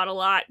thinking about a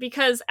lot,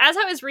 because as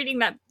I was reading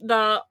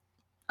the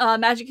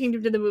Magic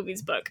Kingdom to the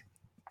Movies book,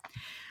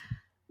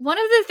 one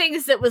of the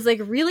things that was like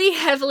really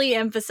heavily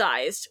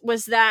emphasized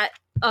was that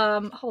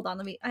hold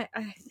on, I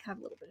have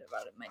a little bit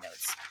about it in my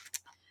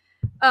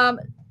notes.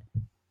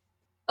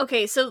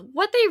 Okay, so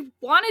what they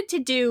wanted to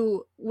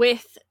do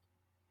with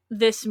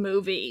this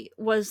movie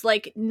was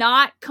like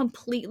not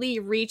completely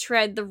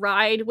retread the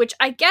ride, which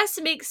I guess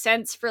makes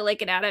sense for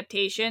like an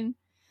adaptation.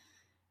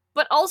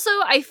 But also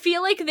I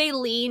feel like they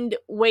leaned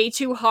way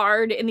too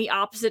hard in the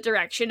opposite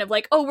direction of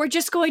like, oh, we're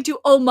just going to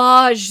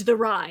homage the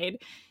ride.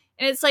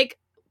 And it's like,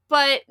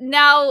 but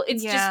now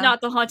it's just not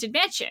the Haunted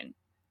Mansion.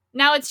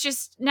 Now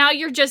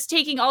you're just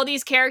taking all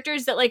these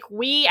characters that like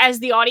we as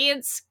the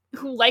audience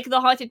who like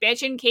the Haunted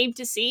Mansion came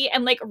to see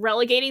and like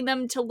relegating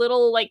them to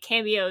little like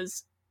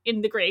cameos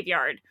in the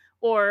graveyard,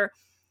 or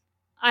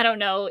I don't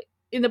know,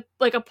 in the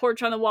like a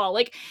portrait on the wall.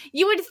 Like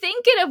you would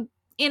think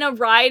in a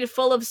ride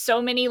full of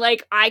so many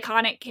like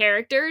iconic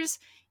characters,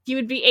 you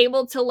would be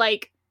able to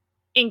like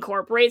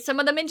incorporate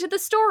some of them into the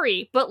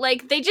story, but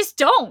like they just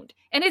don't,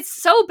 and it's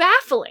so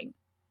baffling.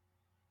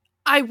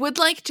 I would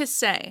like to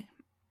say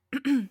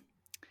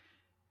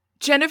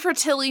Jennifer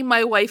Tilly,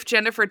 my wife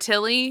Jennifer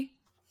Tilly,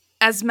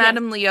 as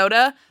Madame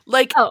Leota,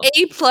 like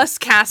A+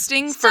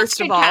 casting.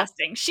 First of all,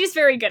 casting. She's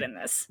very good in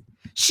this.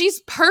 She's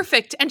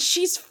perfect, and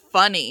she's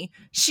funny.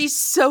 She's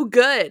so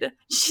good.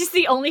 She's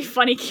the only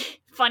funny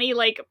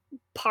like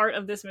part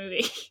of this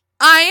movie.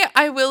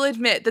 I will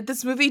admit that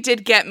this movie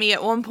did get me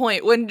at one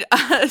point when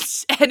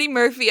Eddie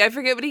Murphy, I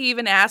forget what he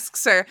even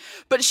asks her,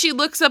 but she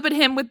looks up at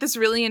him with this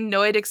really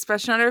annoyed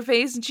expression on her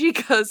face, and she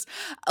goes,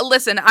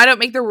 "Listen, I don't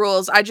make the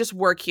rules. I just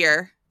work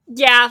here."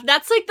 Yeah,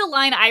 that's like the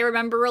line I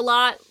remember a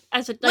lot.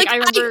 As a, like I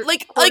remember,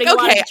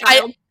 okay,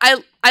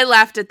 I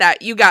laughed at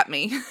that. You got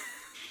me.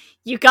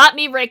 You got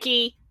me,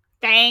 Ricky.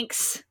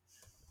 Thanks.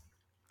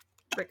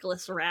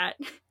 Rickless rat.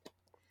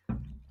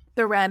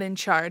 The rat in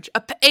charge.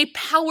 A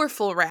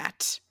powerful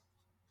rat.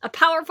 A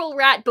powerful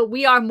rat, but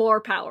we are more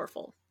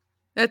powerful.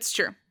 That's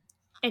true.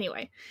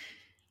 Anyway.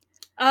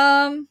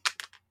 Yeah.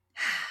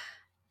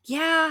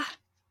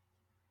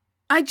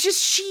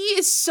 She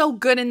is so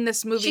good in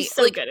this movie. She's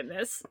so good in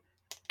this.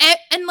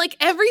 And like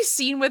every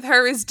scene with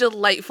her is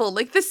delightful.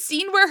 Like the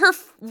scene where her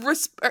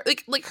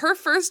her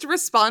first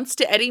response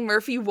to Eddie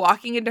Murphy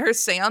walking into her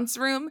seance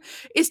room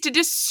is to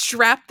just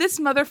strap this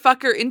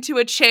motherfucker into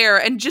a chair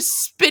and just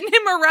spin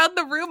him around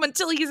the room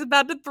until he's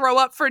about to throw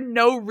up for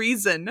no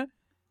reason.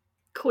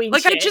 Queen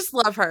shit. I just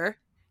love her.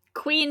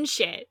 Queen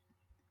shit.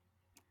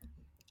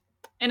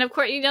 And of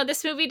course,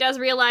 this movie does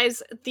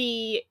realize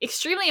the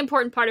extremely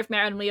important part of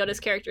Madame Leota's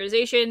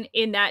characterization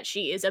in that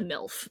she is a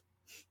MILF.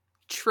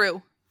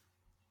 True.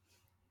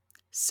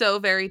 So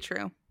very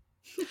true.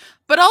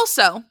 But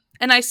also,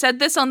 and I said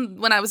this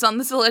when I was on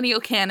the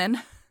Zillennial Canon.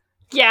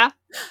 Yeah.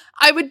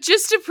 I would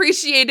just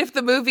appreciate if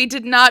the movie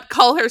did not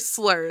call her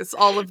slurs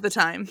all of the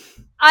time.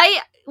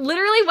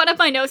 Literally, one of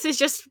my notes is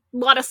just a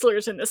lot of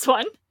slurs in this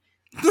one.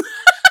 And,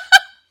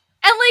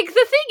 like,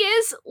 the thing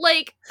is,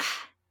 like,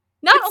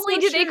 not it's only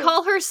so do they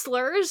call her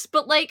slurs,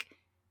 but, like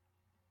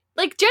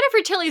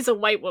Jennifer Tilly's a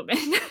white woman.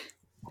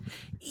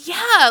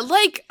 Yeah,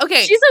 like,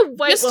 okay. She's a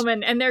white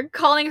woman, and they're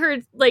calling her,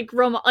 like,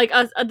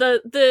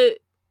 the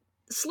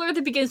slur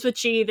that begins with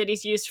G that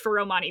is used for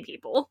Romani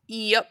people.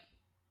 Yep.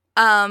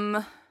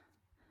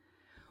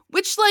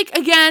 Which, like,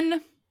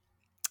 again,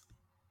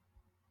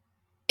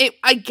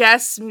 I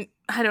guess,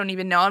 I don't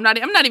even know. I'm not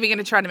even going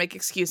to try to make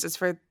excuses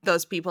for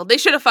those people. They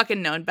should have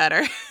fucking known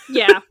better.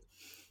 Yeah.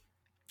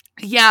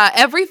 Yeah,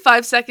 every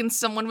 5 seconds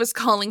someone was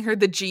calling her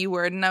the G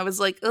word, and I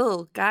was like,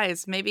 "Oh,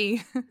 guys,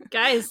 maybe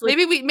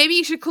like, maybe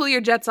you should cool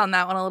your jets on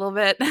that one a little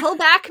bit. Pull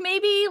back,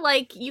 maybe.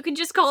 Like you can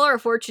just call her a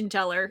fortune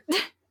teller."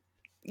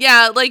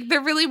 Yeah, like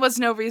there really was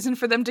no reason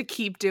for them to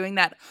keep doing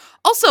that.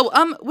 Also,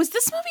 was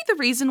this movie the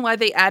reason why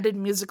they added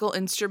musical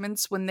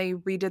instruments when they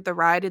redid the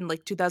ride in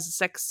like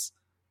 2006?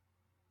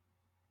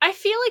 I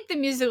feel like the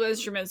musical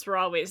instruments were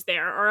always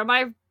there, or am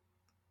I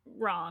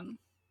wrong?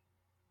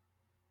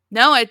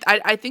 No,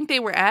 I think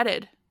they were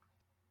added.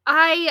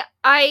 I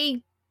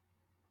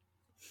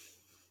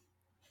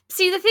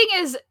see, the thing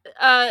is,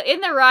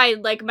 in the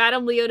ride, like,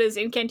 Madame Leota's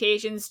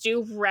incantations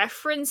do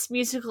reference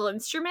musical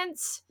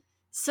instruments,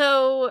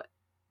 so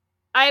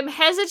I'm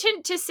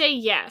hesitant to say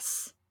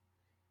yes,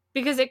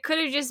 because it could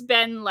have just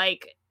been,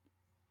 like,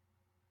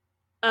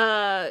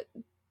 a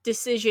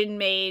decision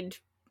made,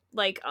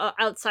 like,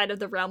 outside of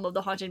the realm of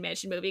the Haunted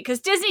Mansion movie,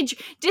 because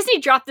Disney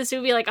dropped this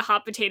movie like a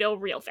hot potato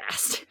real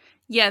fast.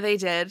 Yeah, they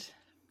did.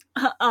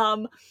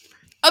 Other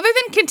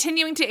than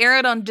continuing to air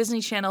it on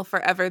Disney Channel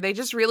forever, they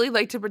just really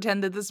like to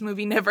pretend that this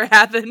movie never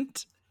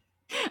happened.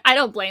 I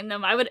don't blame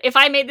them. I would, if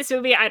I made this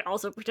movie, I'd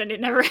also pretend it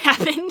never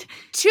happened.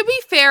 To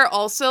be fair,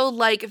 also,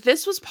 like,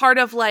 this was part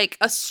of, like,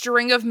 a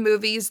string of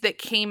movies that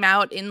came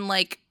out in,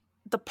 like,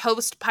 the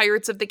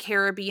post-Pirates of the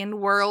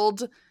Caribbean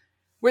world,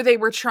 where they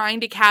were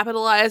trying to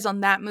capitalize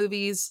on that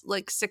movie's,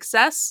 like,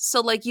 success.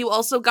 So, like, you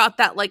also got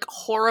that, like,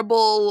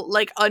 horrible,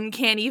 like,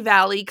 Uncanny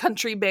Valley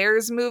Country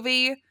Bears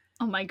movie.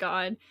 Oh my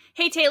god.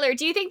 Hey, Taylor,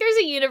 do you think there's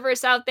a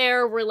universe out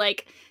there where,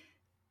 like,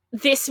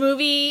 this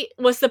movie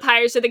was the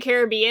Pirates of the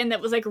Caribbean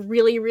that was, like,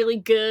 really, really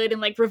good and,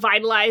 like,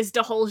 revitalized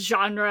a whole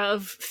genre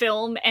of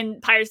film,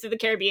 and Pirates of the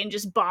Caribbean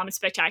just bombed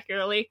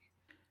spectacularly?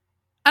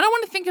 I don't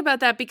want to think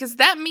about that, because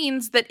that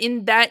means that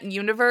in that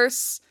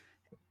universe,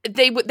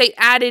 they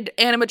added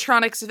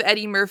animatronics of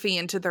Eddie Murphy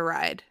into the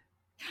ride.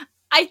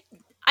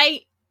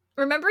 I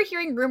remember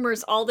hearing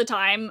rumors all the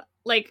time,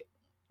 like,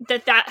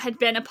 that had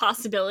been a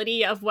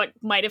possibility of what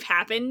might have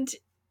happened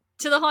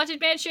to the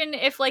Haunted Mansion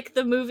if, like,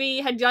 the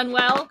movie had done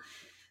well.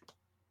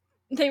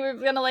 They were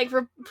gonna, like,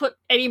 put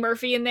Eddie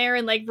Murphy in there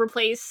and, like,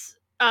 replace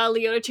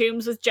Leota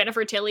Toombs with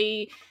Jennifer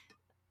Tilly.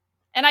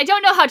 And I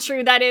don't know how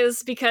true that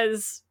is,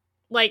 because,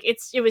 like,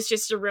 it was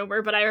just a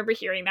rumor, but I remember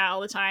hearing that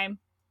all the time.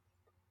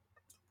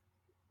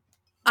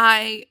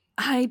 I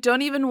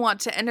don't even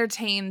want to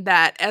entertain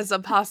that as a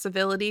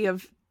possibility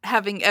of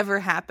having ever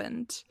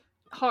happened.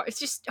 It's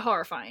just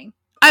horrifying.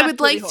 I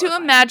would like to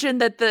imagine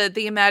that the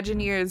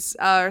Imagineers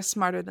are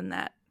smarter than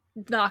that.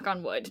 Knock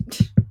on wood.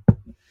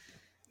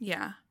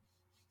 Yeah.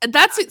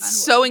 That's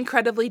so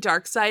incredibly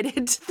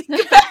dark-sided to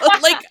think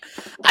about. Like,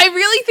 I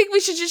really think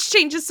we should just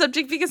change the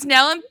subject, because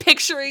now I'm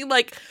picturing,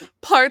 like,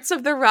 parts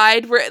of the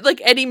ride where,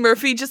 like, Eddie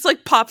Murphy just,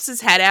 like, pops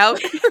his head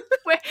out.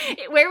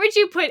 Where would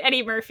you put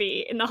Eddie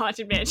Murphy in the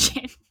Haunted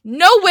Mansion?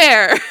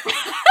 Nowhere!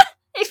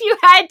 If you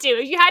had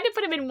to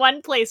put him in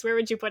one place, where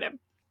would you put him?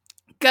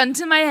 Gun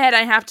to my head,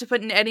 I have to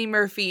put an Eddie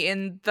Murphy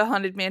in the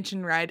Haunted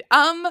Mansion ride.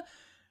 The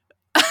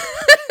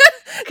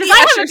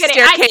Escher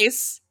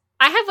staircase.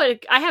 I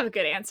have a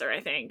good answer,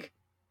 I think.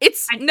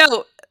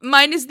 No,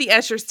 mine is the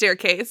Escher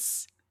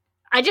staircase.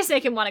 I just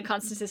make him one of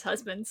Constance's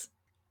husbands.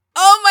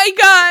 Oh my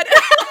god!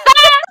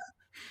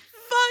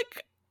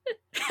 Fuck.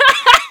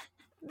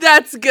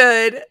 That's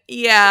good.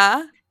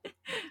 Yeah.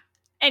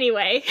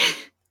 Anyway,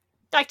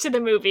 back to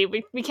the movie.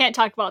 We can't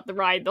talk about the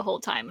ride the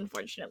whole time,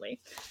 unfortunately.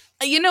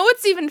 You know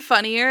what's even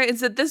funnier is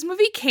that this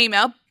movie came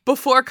out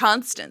before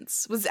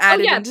Constance was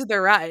added into the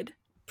ride.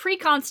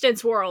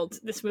 Pre-Constance world,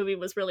 this movie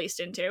was released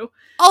into.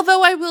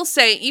 Although I will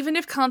say, even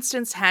if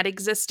Constance had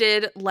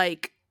existed,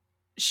 like,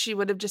 she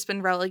would have just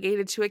been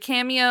relegated to a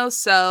cameo,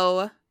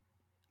 so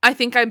I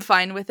think I'm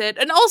fine with it.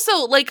 And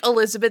also, like,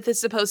 Elizabeth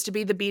is supposed to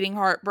be the beating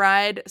heart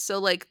bride, so,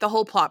 like, the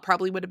whole plot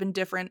probably would have been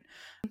different.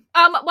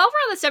 While we're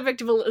on the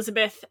subject of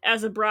Elizabeth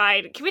as a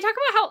bride, can we talk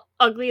about how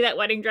ugly that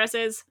wedding dress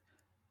is?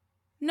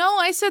 No,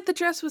 I said the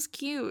dress was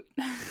cute.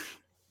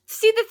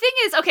 See, the thing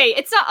is, okay,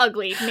 it's not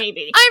ugly,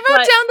 maybe. I wrote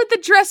down that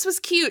the dress was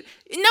cute.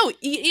 No,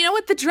 you know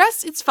what? The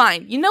dress, it's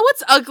fine. You know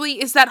what's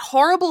ugly is that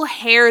horrible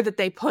hair that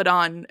they put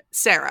on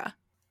Sarah.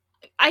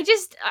 I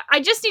just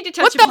need to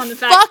touch upon the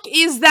fact... What the fuck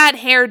is that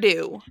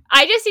hairdo?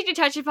 I just need to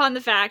touch upon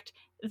the fact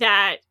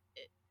that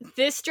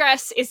this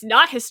dress is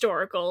not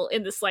historical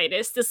in the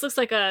slightest. This looks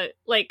like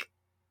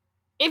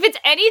if it's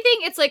anything,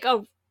 it's like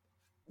a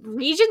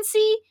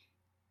Regency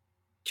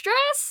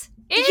dress?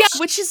 Yeah,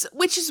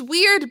 which is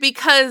weird,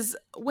 because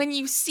when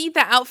you see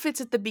the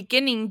outfits at the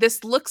beginning,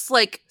 this looks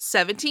like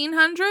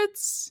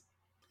 1700s.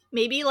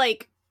 Maybe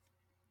like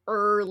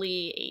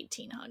early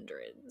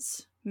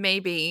 1800s.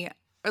 Maybe.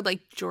 Or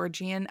like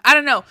Georgian. I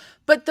don't know.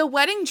 But the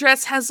wedding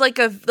dress has like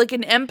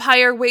an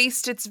empire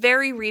waist. It's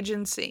very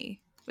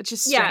Regency, which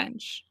is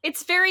strange. Yeah,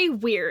 it's very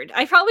weird.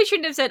 I probably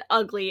shouldn't have said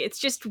ugly. It's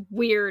just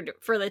weird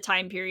for the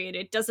time period.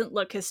 It doesn't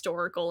look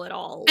historical at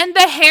all. And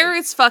the hair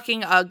is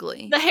fucking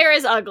ugly. The hair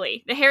is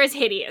ugly. The hair is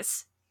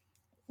hideous.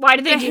 Why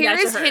did they do that to her? The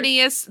hair is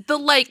hideous. The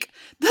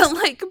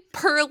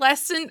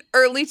pearlescent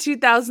early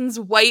 2000s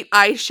white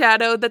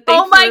eyeshadow that they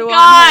threw on her. Oh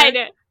my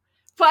god!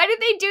 Why did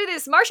they do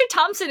this? Marsha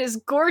Thompson is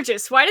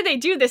gorgeous. Why did they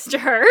do this to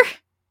her?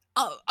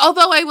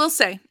 Although I will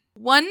say,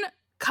 one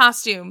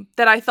costume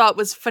that I thought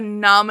was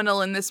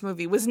phenomenal in this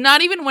movie was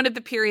not even one of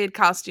the period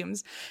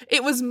costumes.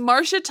 It was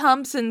Marsha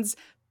Thompson's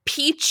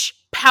peach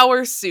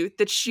power suit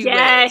that she wears.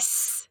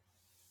 Yes!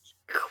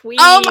 Queen.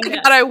 Oh my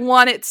god, I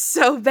want it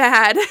so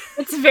bad.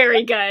 It's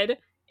very good.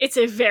 It's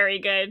very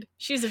good.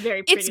 She's a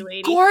very pretty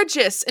lady. It's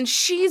gorgeous, and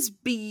she's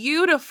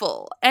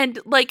beautiful. And,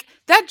 like,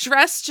 that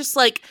dress just,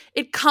 like,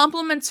 it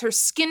complements her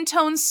skin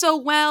tone so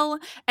well.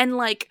 And,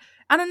 like,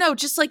 I don't know,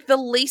 just, like, the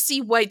lacy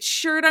white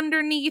shirt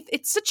underneath.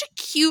 It's such a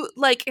cute,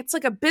 like, it's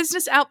like a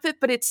business outfit,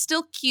 but it's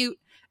still cute.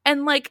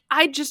 And, like,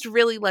 I just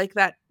really like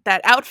that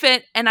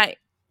outfit. And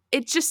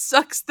it just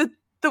sucks that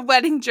the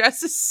wedding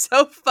dress is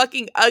so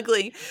fucking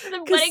ugly.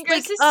 The wedding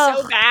dress is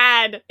so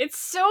bad. It's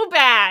so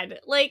bad.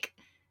 Like...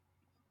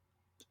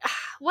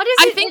 What is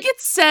it? I think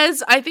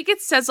it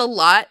says a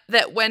lot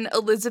that when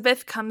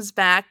Elizabeth comes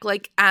back,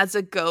 like, as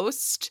a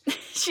ghost,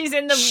 she's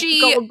in the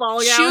gold ball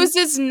gown. She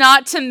chooses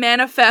not to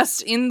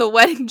manifest in the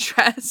wedding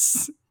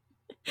dress.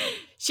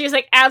 She was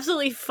like,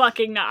 absolutely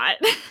fucking not.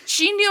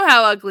 She knew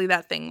how ugly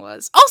that thing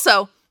was.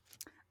 Also,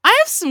 I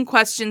have some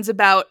questions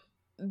about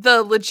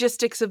the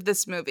logistics of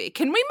this movie.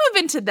 Can we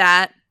move into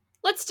that?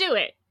 Let's do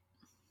it.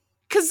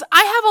 Because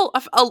I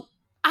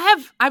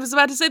was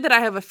about to say that I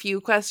have a few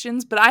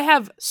questions, but I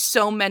have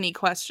so many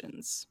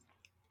questions.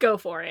 Go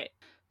for it.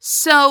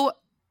 So,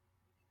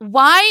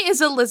 why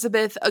is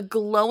Elizabeth a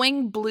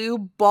glowing blue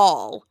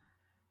ball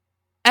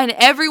and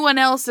everyone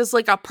else is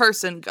like a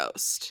person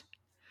ghost?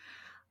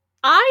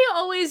 I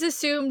always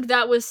assumed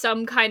that was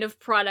some kind of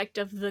product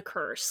of the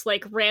curse.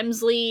 Like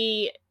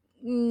Ramsley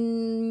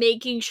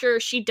making sure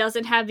she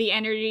doesn't have the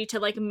energy to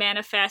like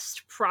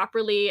manifest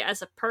properly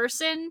as a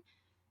person,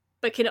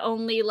 but can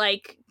only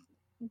like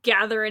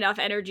gather enough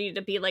energy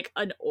to be like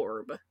an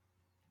orb.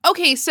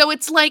 Okay, so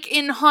it's like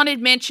in Haunted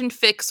Mansion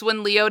Fix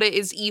when Leota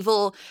is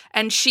evil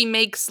and she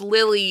makes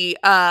Lily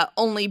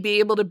only be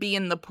able to be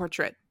in the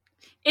portrait.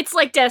 It's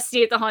like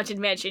Destiny at the Haunted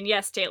Mansion.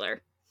 Yes,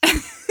 Taylor.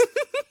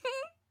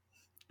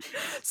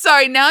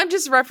 Sorry, now I'm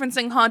just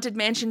referencing Haunted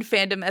Mansion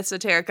fandom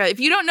esoterica. If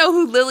you don't know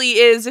who Lily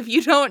is, if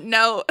you don't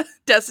know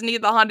Destiny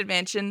at the Haunted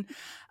Mansion,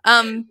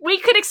 we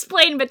could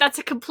explain, but that's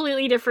a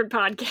completely different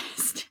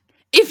podcast.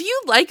 If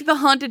you like the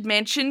Haunted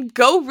Mansion,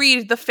 go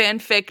read the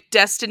fanfic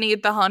Destiny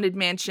at the Haunted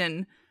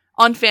Mansion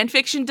on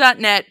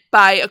fanfiction.net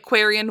by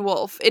Aquarian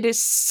Wolf. It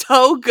is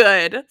so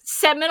good.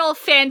 Seminal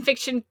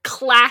fanfiction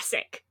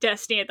classic,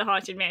 Destiny at the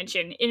Haunted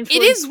Mansion. It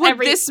is what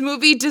this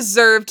movie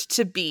deserved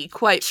to be,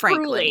 quite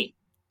frankly.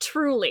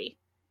 Truly.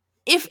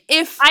 If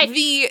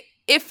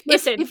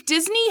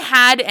Disney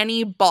had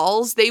any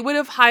balls, they would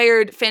have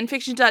hired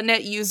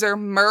fanfiction.net user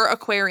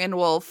Aquarian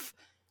Wolf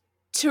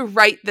to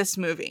write this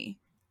movie.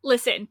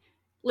 Listen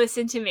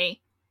to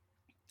me.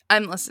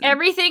 I'm listening.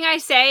 Everything I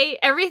say,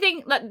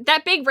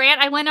 that big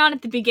rant I went on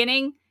at the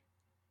beginning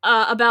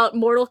about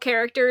mortal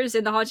characters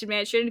in the Haunted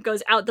Mansion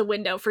goes out the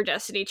window for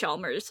Destiny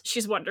Chalmers.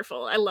 She's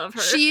wonderful. I love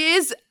her. She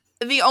is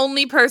the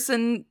only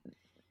person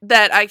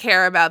that I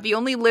care about. The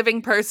only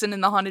living person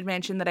in the Haunted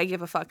Mansion that I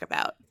give a fuck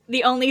about.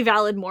 The only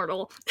valid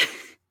mortal.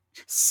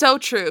 So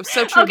true.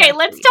 So true. Okay,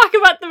 let's talk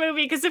about the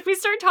movie, because if we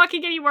start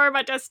talking any more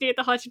about Destiny at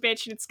the Haunted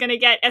Mansion, it's gonna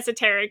get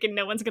esoteric and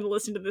no one's gonna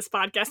listen to this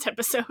podcast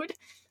episode.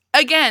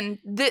 Again,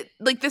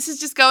 this is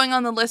just going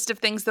on the list of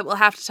things that we'll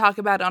have to talk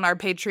about on our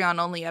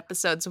Patreon-only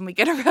episodes when we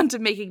get around to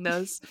making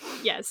those.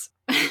 Yes.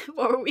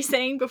 What were we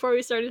saying before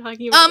we started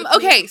talking about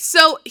okay,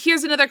 so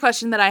here's another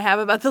question that I have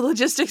about the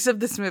logistics of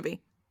this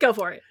movie. Go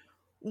for it.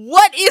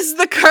 What is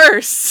the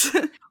curse?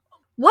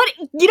 What?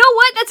 You know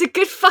what? That's a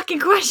good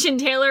fucking question,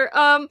 Taylor.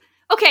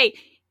 Okay,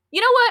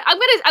 you know what? I'm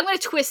gonna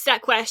twist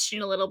that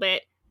question a little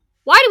bit.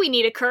 Why do we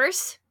need a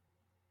curse?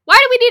 Why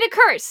do we need a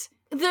curse?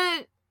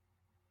 The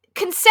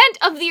consent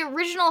of the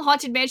original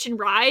Haunted Mansion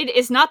ride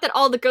is not that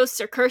all the ghosts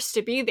are cursed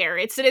to be there.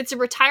 It's that it's a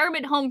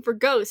retirement home for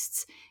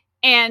ghosts,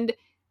 and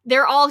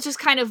they're all just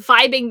kind of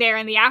vibing there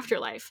in the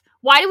afterlife.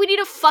 Why do we need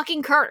a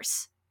fucking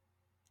curse?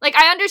 Like,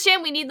 I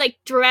understand we need, like,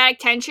 dramatic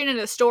tension in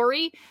a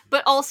story,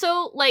 but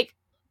also, like,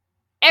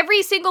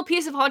 every single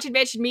piece of Haunted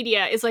Mansion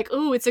media is like,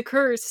 ooh, it's a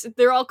curse.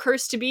 They're all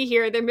cursed to be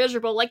here. They're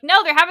miserable. Like,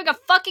 no, they're having a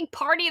fucking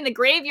party in the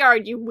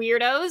graveyard, you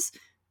weirdos.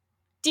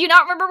 Do you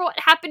not remember what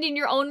happened in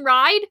your own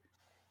ride?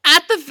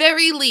 At the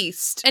very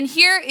least. And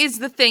here is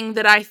the thing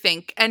that I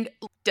think, and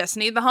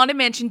Destiny of the Haunted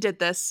Mansion did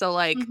this, so,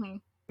 like,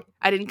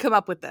 I didn't come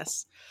up with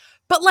this.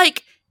 But,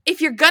 like, if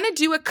you're gonna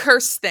do a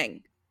curse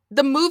thing,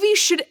 the movie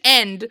should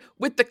end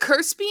with the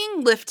curse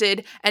being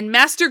lifted and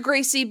Master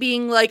Gracey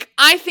being like,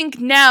 I think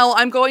now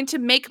I'm going to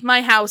make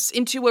my house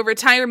into a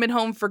retirement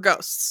home for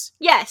ghosts.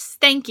 Yes,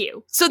 thank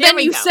you. So then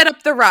you set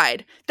up the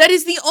ride. That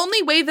is the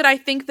only way that I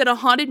think that a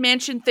Haunted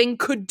Mansion thing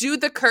could do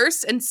the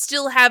curse and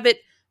still have it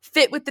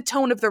fit with the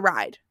tone of the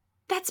ride.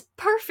 That's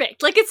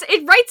perfect. Like,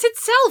 it writes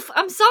itself.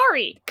 I'm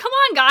sorry. Come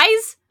on,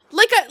 guys.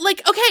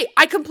 Like, okay,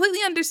 I completely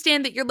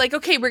understand that you're like,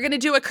 okay, we're gonna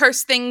do a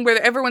curse thing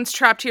where everyone's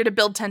trapped here to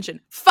build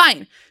tension.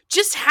 Fine.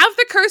 Just have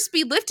the curse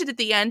be lifted at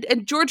the end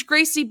and George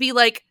Gracey be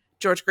like,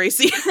 George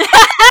Gracey.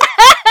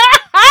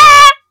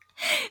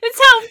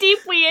 That's how deep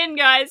we in,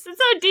 guys. That's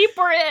how deep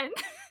we're in.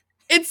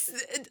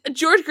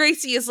 George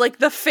Gracey is like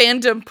the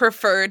fandom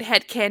preferred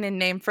headcanon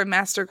name for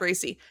Master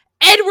Gracey.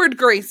 Edward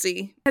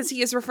Gracey, as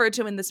he is referred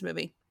to in this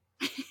movie.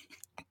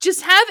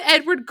 Just have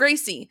Edward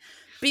Gracey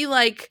be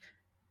like,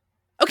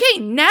 okay,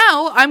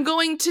 now I'm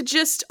going to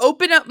just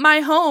open up my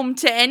home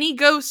to any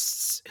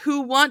ghosts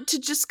who want to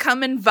just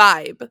come and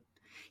vibe.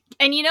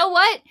 And you know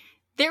what?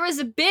 There was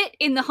a bit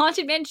in the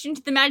Haunted Mansion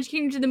to the Magic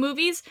Kingdom to the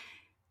movies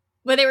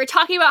where they were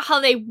talking about how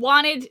they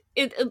wanted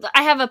it.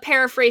 I have a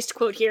paraphrased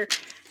quote here.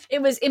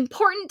 It was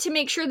important to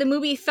make sure the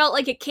movie felt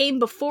like it came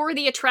before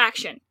the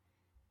attraction.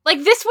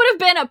 Like, this would have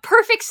been a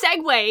perfect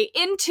segue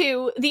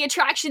into the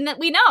attraction that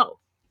we know.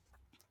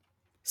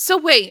 So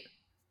wait.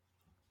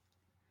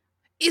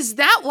 Is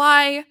that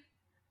why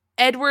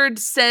Edward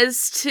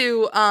says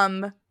to,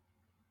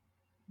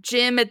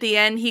 Jim at the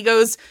end, he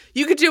goes,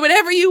 you could do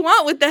whatever you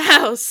want with the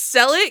house.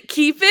 Sell it,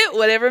 keep it,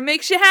 whatever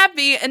makes you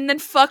happy, and then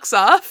fucks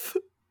off?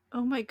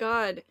 Oh my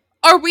god.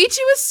 Are we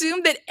to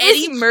assume that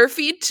Eddie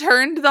Murphy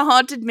turned the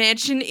Haunted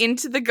Mansion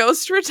into the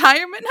ghost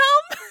retirement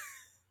home?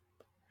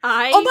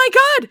 Oh my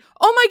god!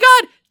 Oh my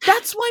god!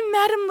 That's why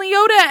Madame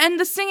Leota and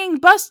the singing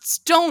busts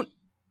don't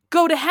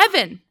go to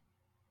heaven.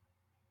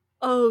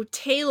 Oh,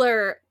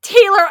 Taylor.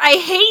 Taylor, I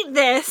hate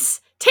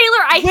this!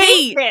 Taylor, I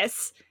hate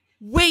this!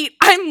 Wait,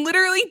 I'm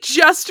literally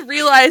just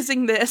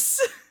realizing this.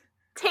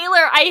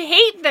 Taylor, I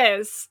hate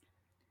this!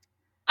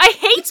 I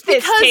hate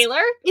this,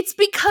 Taylor! It's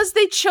because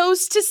they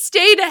chose to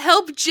stay to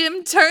help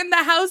Jim turn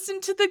the house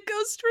into the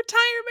ghost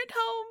retirement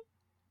home.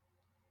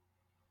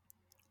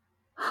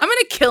 I'm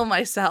gonna kill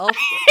myself.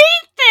 I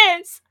hate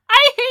this!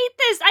 I hate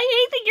this! I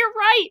hate that you're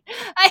right!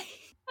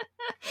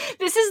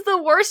 This is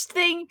the worst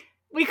thing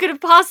we could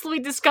have possibly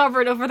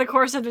discovered over the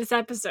course of this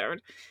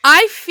episode.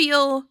 I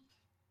feel...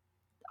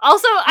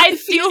 Also, I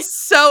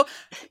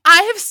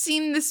have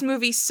seen this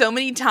movie so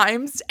many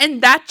times,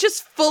 and that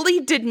just fully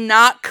did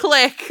not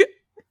click.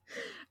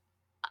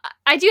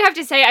 I do have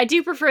to say, I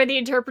do prefer the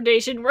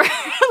interpretation where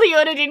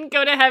Leota didn't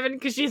go to heaven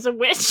because she's a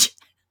witch.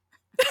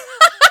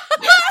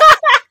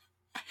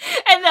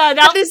 And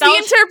that is the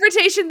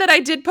interpretation that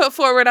I did put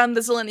forward on the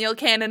Zillennial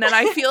canon, and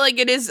I feel like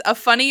it is a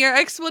funnier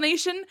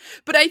explanation,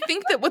 but I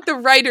think that what the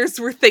writers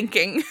were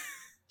thinking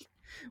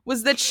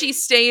was that she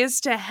stays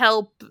to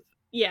help.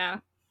 Yeah.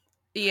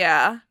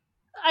 Yeah.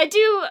 I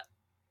do...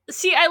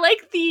 See, I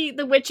like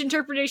the witch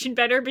interpretation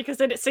better because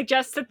then it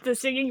suggests that the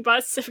singing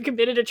busts have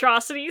committed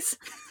atrocities.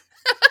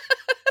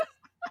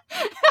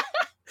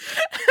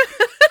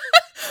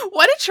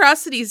 What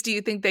atrocities do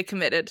you think they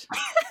committed?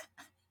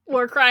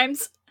 War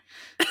crimes.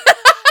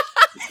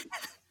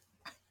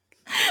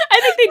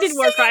 I think they did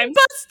war crimes.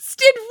 Busts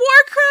did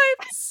war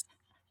crimes.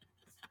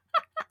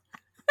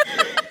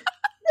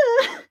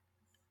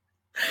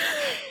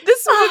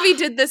 This movie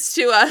did this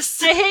to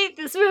us. I hate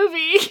this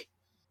movie.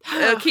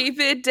 Oh, keep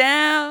it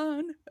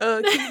down.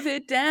 Oh, keep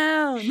it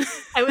down.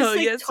 I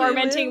was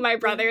tormenting my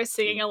brother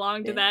singing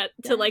along to that,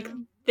 to like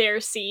their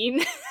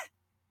scene.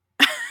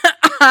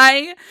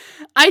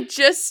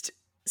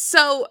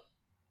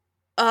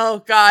 Oh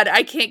god,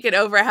 I can't get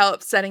over how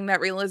upsetting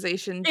that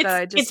realization that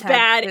I just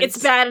had. It's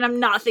bad, and I'm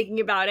not thinking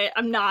about it.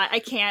 I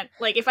can't,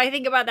 like, if I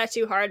think about that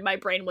too hard, my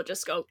brain will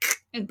just go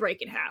and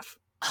break in half.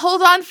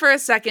 Hold on for a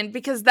second,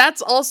 because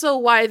that's also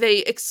why they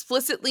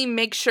explicitly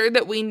make sure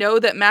that we know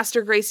that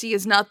Master Gracie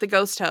is not the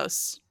ghost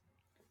host.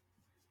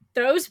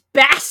 Those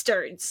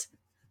bastards!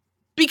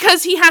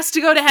 Because he has to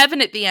go to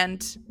heaven at the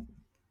end.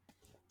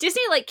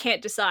 Disney,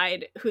 can't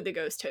decide who the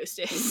ghost host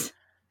is.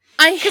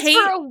 I hate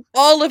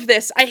all of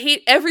this. I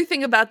hate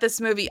everything about this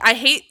movie. I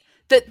hate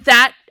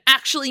that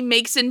actually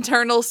makes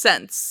internal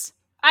sense.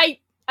 I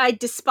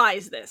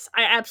despise this.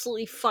 I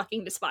absolutely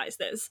fucking despise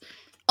this.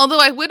 Although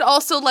I would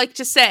also like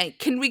to say,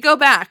 can we go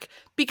back?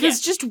 Because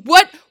just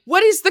what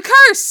is the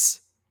curse?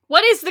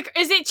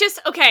 Is it just,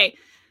 okay.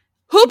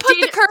 Who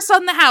put the curse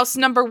on the house,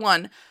 number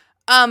one?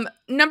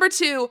 Number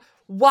two,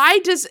 why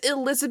does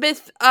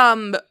Elizabeth,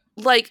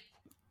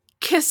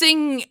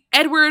 kissing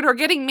Edward or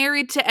getting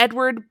married to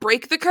Edward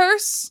break the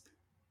curse?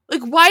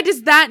 Why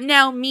does that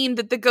now mean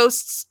that the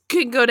ghosts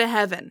can go to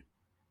heaven?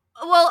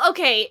 Well,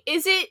 okay,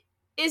 is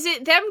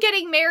it them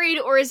getting married,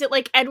 or is it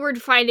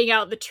Edward finding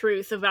out the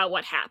truth about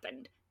what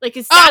happened?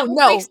 Is that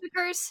what breaks the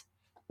curse?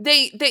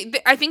 They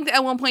I think that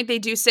at one point they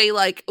do say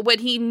when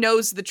he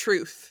knows the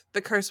truth,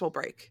 the curse will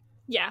break.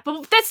 Yeah,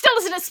 but that still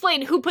doesn't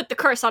explain who put the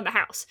curse on the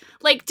house.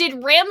 Did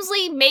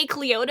Ramsley make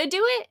Leota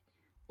do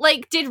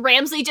it? Did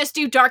Ramsley just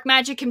do dark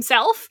magic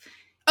himself?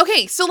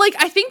 Okay, so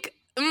I think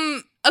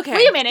okay.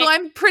 Wait a minute. So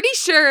I'm pretty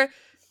sure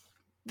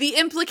the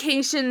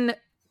implication,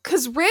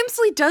 because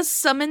Ramsley does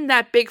summon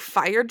that big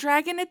fire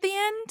dragon at the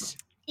end.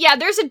 Yeah,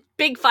 there's a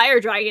big fire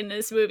dragon in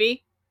this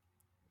movie.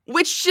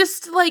 Which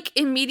just,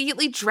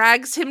 immediately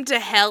drags him to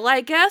hell,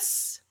 I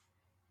guess.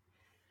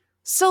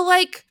 So,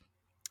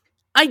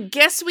 I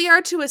guess we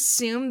are to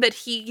assume that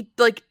he,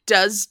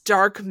 does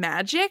dark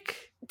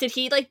magic? Did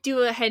he,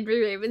 do a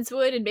Henry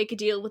Ravenswood and make a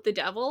deal with the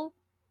devil?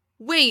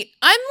 Wait,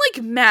 I'm,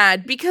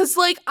 mad, because,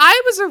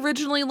 I was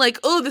originally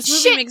oh, this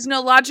movie makes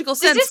no logical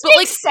sense. Does this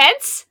make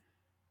sense?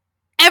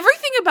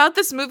 Everything about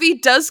this movie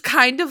does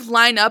kind of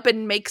line up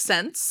and make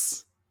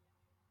sense.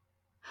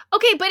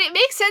 Okay, but it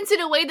makes sense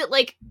in a way that,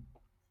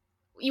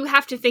 you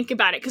have to think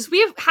about it, because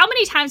how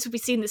many times have we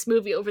seen this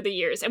movie over the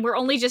years, and we're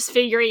only just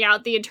figuring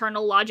out the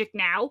internal logic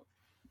now?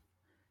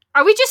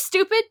 Are we just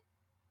stupid?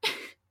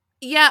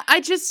 Yeah,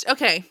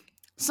 okay.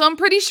 So I'm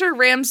pretty sure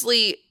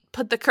Ramsley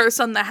put the curse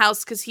on the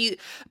house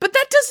but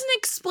that doesn't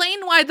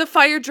explain why the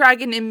fire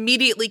dragon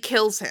immediately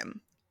kills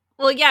him.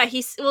 Well, yeah,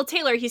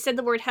 Taylor, he said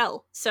the word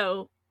hell,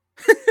 so...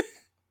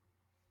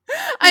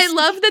 I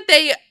love that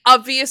they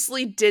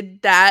obviously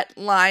did that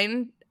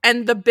line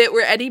and the bit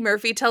where Eddie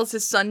Murphy tells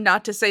his son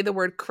not to say the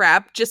word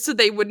crap just so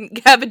they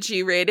wouldn't have a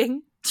G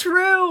rating.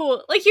 True.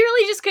 You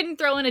really just couldn't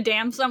throw in a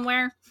damn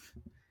somewhere?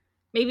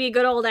 Maybe a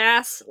good old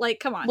ass?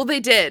 Come on. Well, they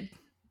did.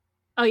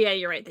 Oh, yeah,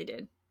 you're right, they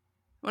did.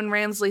 When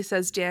Ramsley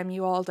says, damn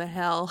you all to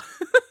hell.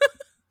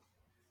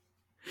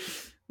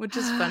 Which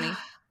is funny.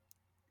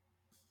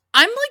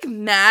 I'm like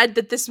mad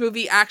that this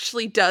movie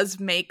actually does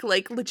make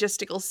like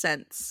logistical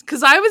sense,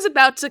 because I was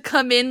about to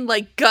come in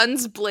like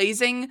guns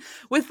blazing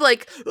with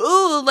like,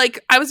 oh,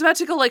 like I was about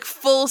to go like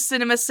full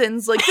cinema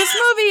sins, like this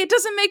movie, it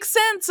doesn't make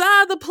sense,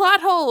 the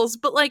plot holes,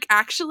 but like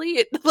actually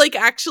it like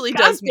actually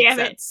God does make damn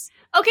it. sense.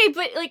 Okay,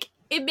 but like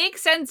it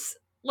makes sense,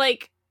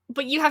 like,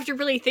 but you have to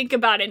really think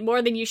about it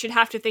more than you should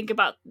have to think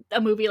about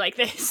a movie like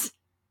this.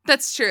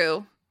 That's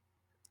true.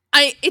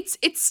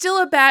 It's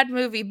still a bad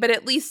movie, but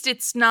at least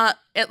it's not,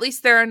 at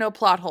least there are no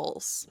plot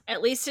holes.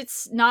 At least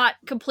it's not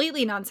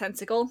completely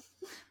nonsensical.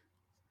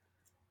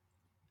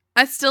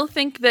 I still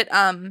think that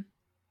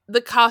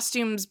the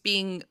costumes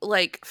being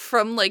like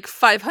from like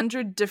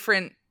 500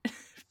 different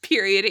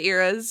period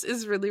eras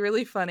is really,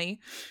 really funny.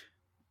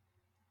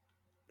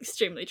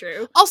 Extremely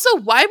true.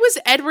 Also, why was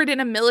Edward in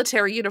a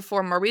military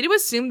uniform? Are we to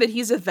assume that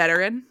he's a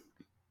veteran?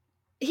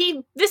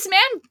 This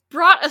man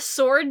brought a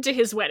sword to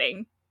his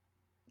wedding.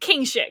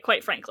 King shit,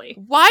 quite frankly.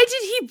 Why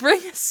did he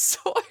bring a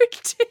sword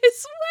to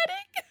his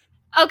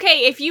wedding?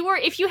 Okay, if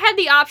you had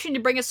the option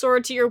to bring a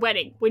sword to your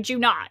wedding, would you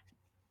not?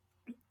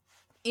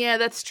 Yeah,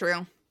 that's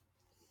true.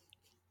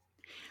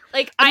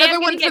 Like,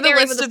 another one for the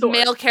list of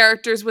male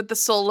characters with the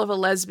soul of a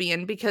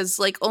lesbian, because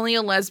like only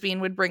a lesbian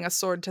would bring a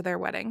sword to their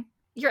wedding.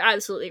 You're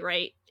absolutely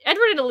right.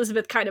 Edward and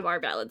Elizabeth kind of are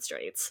balanced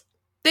traits.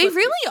 They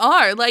really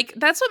are. Like,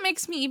 that's what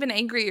makes me even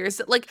angrier is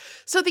that, like,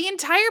 so the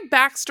entire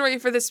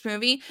backstory for this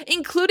movie,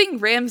 including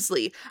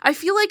Ramsley, I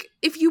feel like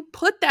if you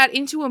put that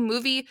into a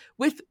movie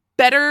with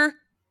better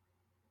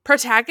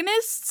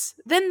protagonists,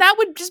 then that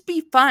would just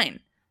be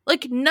fine.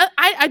 Like, no,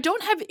 I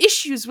don't have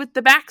issues with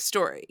the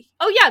backstory.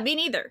 Oh, yeah, me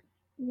neither.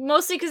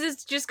 Mostly because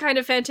it's just kind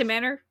of Phantom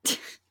Manor.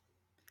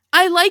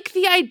 I like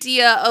the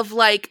idea of,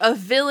 like, a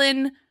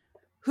villain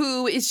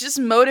who is just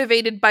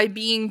motivated by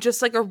being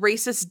just like a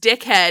racist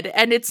dickhead,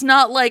 and it's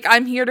not like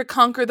I'm here to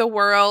conquer the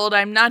world,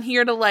 I'm not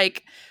here to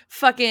like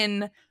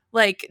fucking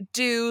like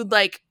do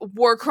like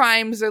war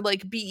crimes or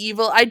like be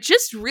evil. I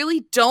just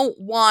really don't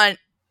want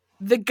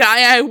the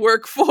guy I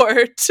work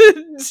for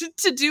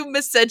to do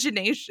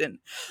miscegenation.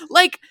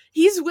 Like,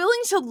 he's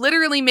willing to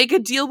literally make a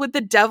deal with the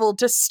devil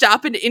to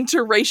stop an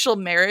interracial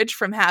marriage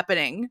from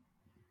happening.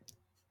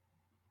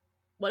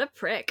 What a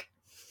prick.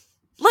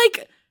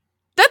 Like,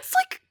 that's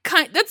like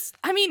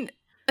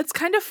it's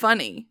kind of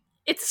funny.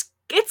 It's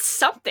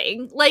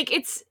something. Like,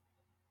 it's,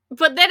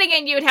 but then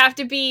again, you would have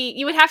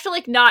to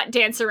like not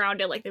dance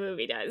around it like the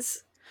movie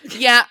does.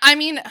 Yeah, I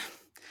mean,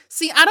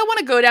 see, I don't want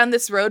to go down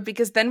this road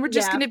because then we're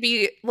just going to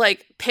be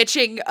like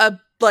pitching a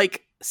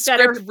like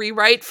script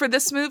rewrite for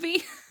this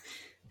movie.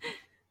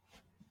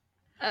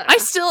 I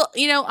still,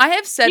 I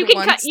have said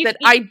once that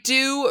I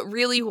do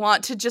really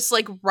want to just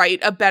like write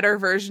a better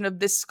version of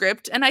this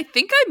script, and I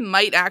think I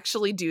might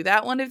actually do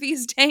that one of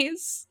these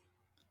days.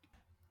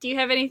 Do you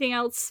have anything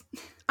else?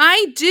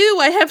 I do.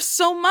 I have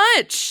so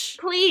much.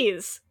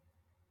 Please.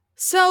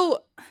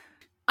 So,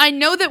 I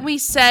know that we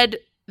said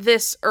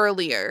this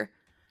earlier,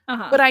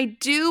 but I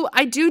do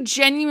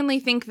genuinely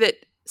think that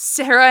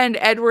Sarah and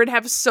Edward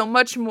have so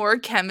much more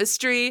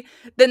chemistry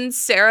than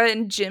Sarah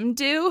and Jim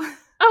do.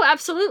 Oh,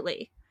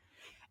 absolutely.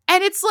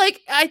 And it's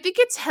like, I think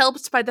it's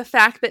helped by the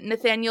fact that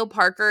Nathaniel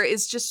Parker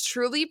is just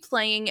truly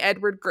playing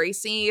Edward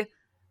Gracie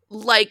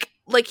like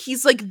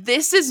he's like,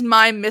 this is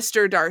my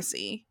Mr.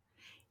 Darcy.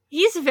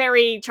 He's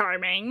very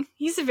charming.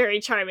 He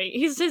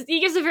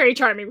gives a very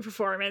charming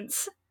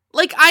performance.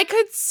 Like, I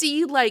could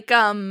see, like,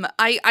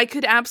 I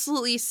could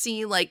absolutely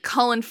see, like,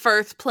 Colin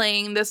Firth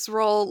playing this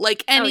role.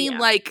 Like, any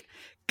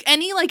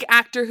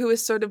actor who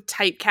is sort of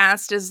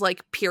typecast as,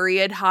 like,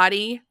 period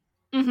hottie.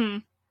 Mm-hmm.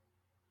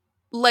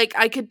 Like,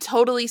 I could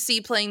totally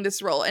see playing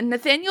this role. And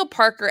Nathaniel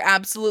Parker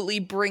absolutely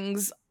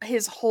brings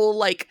his whole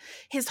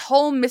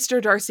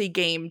Mr. Darcy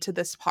game to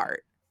this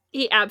part.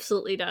 He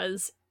absolutely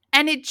does.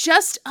 And it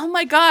just, oh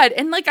my god.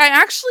 And, like, I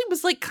actually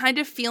was, like, kind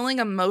of feeling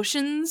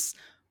emotions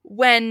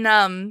when,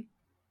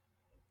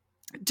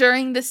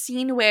 during the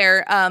scene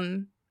where,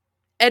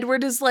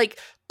 Edward is, like,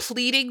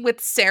 pleading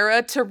with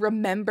Sarah to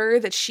remember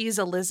that she's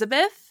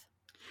Elizabeth.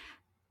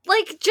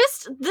 Like,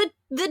 just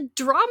the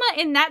drama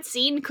in that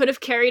scene could have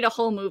carried a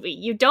whole movie.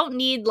 You don't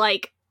need,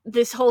 like,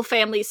 this whole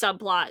family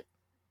subplot.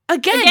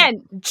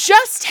 Again,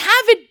 just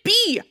have it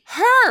be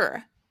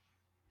her.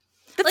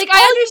 That's like,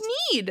 all you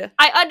need.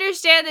 I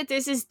understand that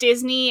this is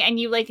Disney and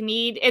you, like,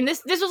 need, and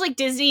this was, like,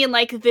 Disney in,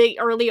 like, the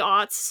early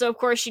aughts, so of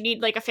course you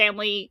need, like, a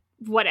family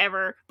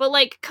whatever. But,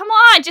 like, come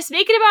on, just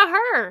make it about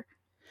her.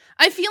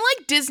 I feel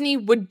like Disney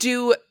would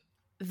do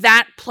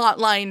that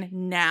plotline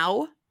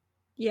now.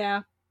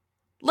 Yeah.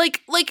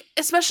 Like,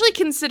 especially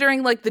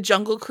considering, like, the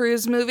Jungle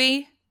Cruise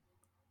movie.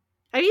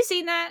 Have you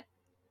seen that?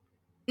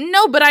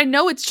 No, but I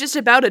know it's just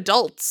about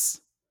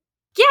adults.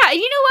 Yeah, and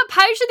you know what?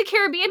 Pirates of the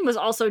Caribbean was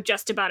also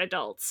just about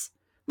adults.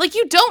 Like,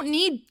 you don't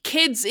need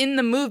kids in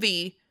the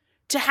movie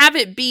to have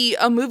it be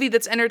a movie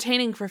that's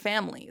entertaining for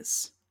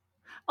families.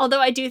 Although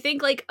I do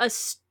think, like, a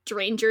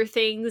Stranger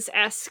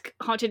Things-esque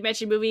Haunted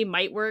Mansion movie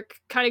might work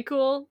kind of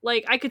cool.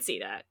 Like, I could see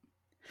that.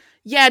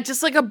 Yeah,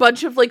 just, like, a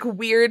bunch of, like,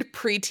 weird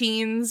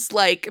preteens,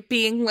 like,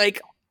 being,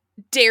 like,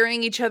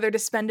 daring each other to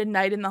spend a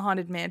night in the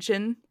Haunted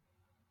Mansion.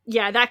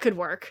 Yeah, that could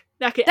work.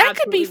 That could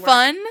be work.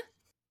 Fun.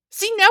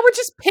 See, now we're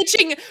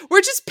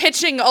just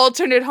pitching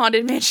alternate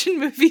Haunted Mansion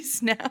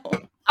movies now.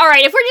 All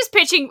right, if we're just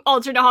pitching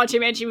alternate Haunted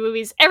Mansion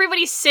movies,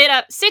 everybody sit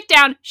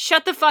down,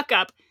 shut the fuck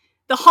up.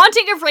 The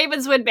Haunting of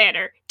Ravenswood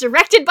Manor,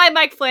 directed by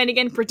Mike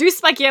Flanagan,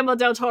 produced by Guillermo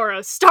del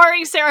Toro,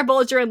 starring Sarah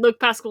Bulger and Luke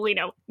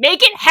Pasqualino.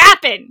 Make it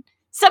happen!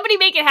 Somebody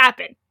make it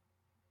happen.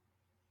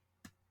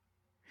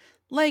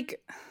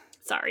 Like,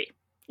 sorry.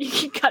 You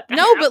can cut that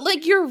No, out. but,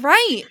 like, you're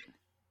right.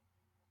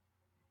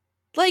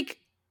 Like,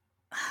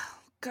 oh,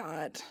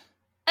 God.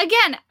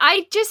 Again,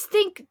 I just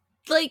think,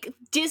 like,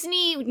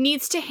 Disney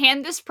needs to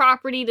hand this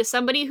property to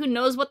somebody who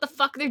knows what the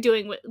fuck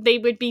they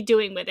would be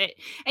doing with it.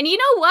 And you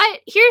know what?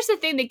 Here's the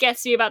thing that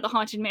gets me about the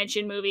Haunted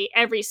Mansion movie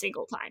every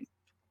single time.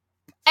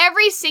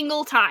 Every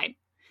single time.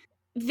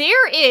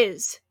 There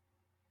is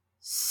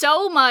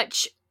so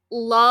much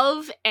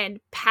love and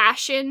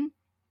passion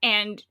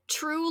and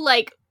true,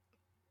 like,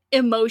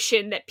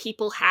 emotion that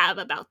people have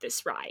about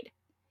this ride.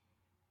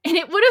 And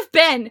it would have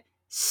been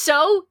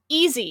so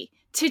easy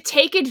to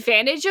take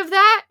advantage of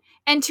that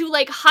and to,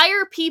 like,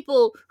 hire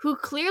people who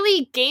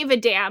clearly gave a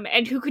damn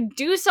and who could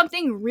do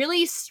something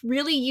really,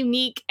 really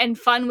unique and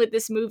fun with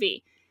this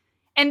movie.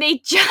 And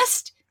they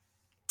just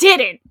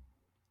didn't.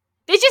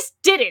 They just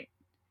didn't.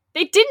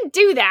 They didn't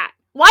do that.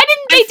 Why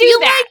didn't they do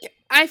that?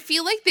 I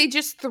feel like they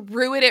just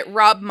threw it at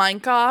Rob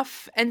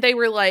Minkoff and they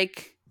were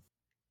like,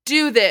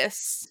 do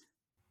this.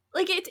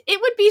 Like,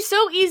 it would be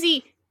so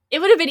easy. It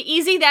would have been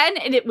easy then,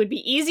 and it would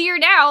be easier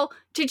now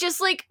to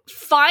just, like,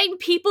 find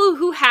people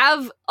who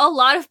have a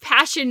lot of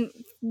passion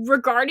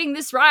regarding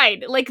this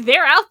ride. Like,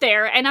 they're out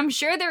there, and I'm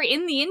sure they're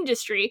in the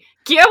industry.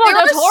 Guillermo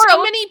del Toro.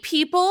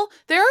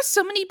 There are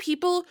so many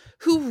people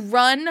who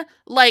run,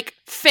 like,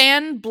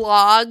 fan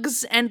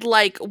blogs and,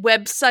 like,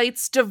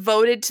 websites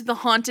devoted to the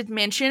Haunted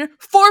Mansion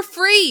for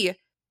free.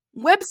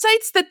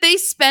 Websites that they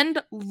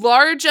spend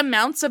large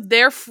amounts of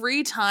their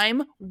free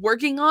time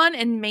working on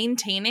and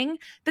maintaining,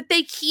 that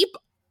they keep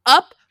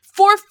up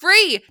for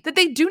free, that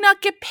they do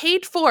not get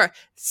paid for.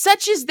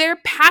 Such is their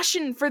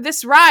passion for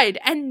this ride,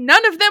 and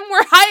none of them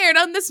were hired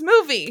on this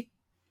movie.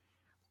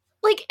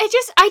 Like, I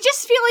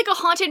just feel like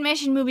a Haunted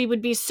Mansion movie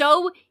would be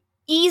so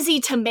easy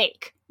to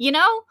make, you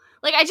know?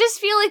 Like, I just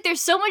feel like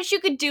there's so much you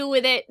could do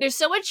with it. There's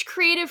so much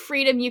creative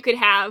freedom you could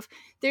have.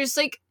 There's,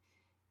 like,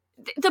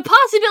 the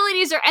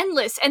possibilities are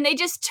endless, and they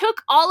just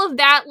took all of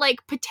that,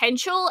 like,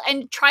 potential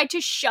and tried to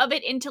shove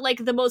it into,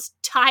 like, the most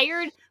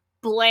tired,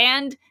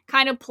 bland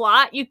kind of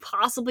plot you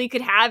possibly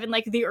could have in,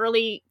 like, the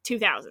early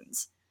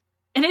 2000s.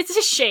 And it's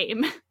a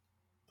shame.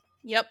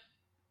 Yep.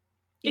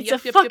 It's a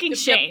fucking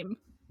shame.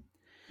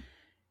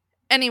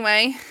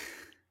 Anyway,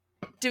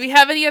 do we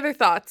have any other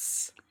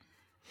thoughts?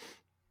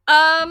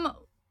 I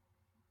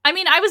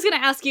mean, I was gonna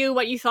ask you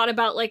what you thought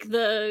about, like,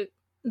 the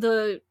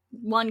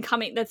one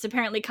that's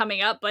apparently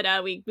coming up, but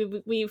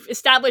we've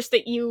established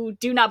that you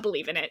do not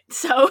believe in it,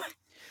 so...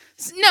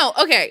 No,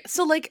 okay,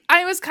 so, like,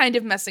 I was kind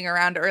of messing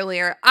around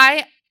earlier.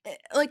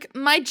 Like,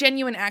 my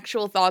genuine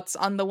actual thoughts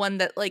on the one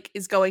that, like,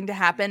 is going to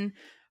happen,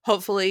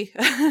 hopefully,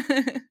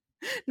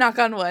 knock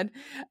on wood,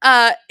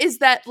 is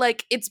that,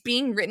 like, it's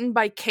being written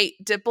by Kate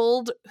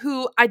Dippold,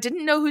 who I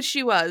didn't know who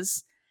she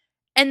was,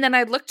 and then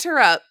I looked her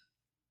up,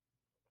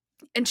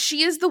 and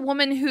she is the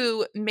woman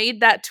who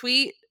made that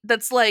tweet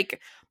that's like,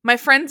 my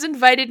friends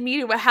invited me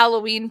to a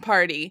Halloween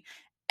party,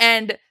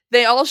 and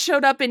they all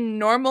showed up in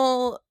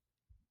normal,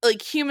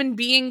 like, human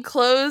being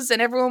clothes,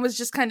 and everyone was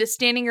just kind of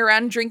standing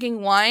around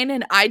drinking wine,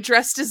 and I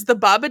dressed as the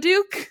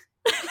Babadook.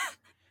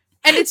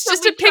 And it's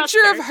just a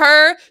picture of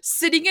her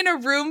sitting in a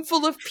room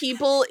full of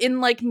people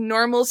in, like,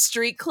 normal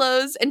street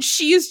clothes, and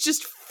she is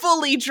just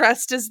fully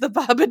dressed as the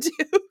Babadook.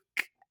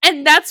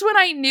 And that's when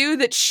I knew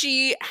that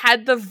she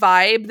had the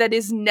vibe that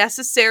is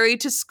necessary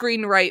to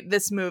screenwrite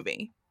this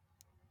movie.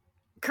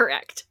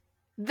 Correct.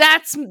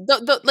 That's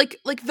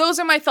like those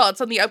are my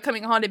thoughts on the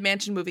upcoming Haunted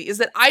Mansion movie, is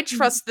that I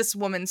trust this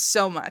woman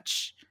so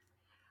much.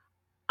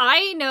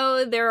 I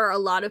know there are a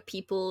lot of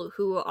people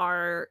who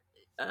are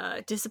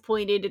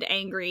disappointed and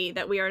angry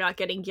that we are not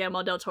getting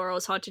Guillermo del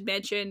Toro's Haunted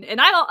Mansion, and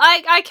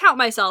I count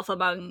myself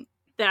among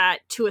that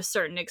to a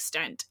certain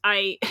extent.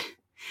 I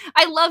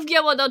love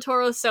Guillermo del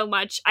Toro so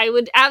much. I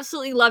would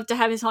absolutely love to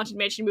have his Haunted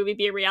Mansion movie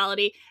be a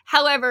reality.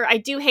 However, I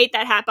do hate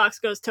that Hatbox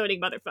Ghost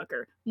toting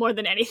motherfucker more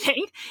than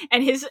anything,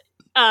 and his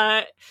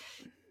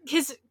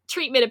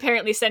treatment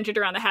apparently centered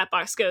around the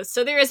Hatbox Ghost,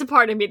 so there is a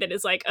part of me that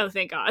is like, oh,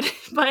 thank God.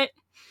 But,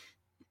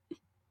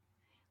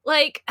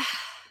 like...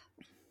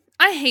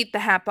 I hate the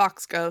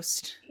Hatbox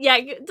Ghost. Yeah,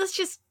 let's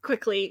just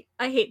quickly...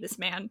 I hate this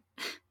man.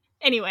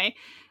 Anyway,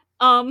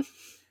 I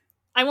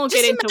won't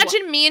get into... Just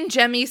imagine me and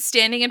Jemmy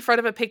standing in front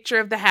of a picture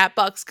of the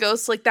Hatbox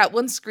Ghost, like that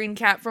one screen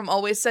cap from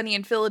Always Sunny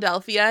in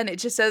Philadelphia, and it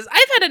just says,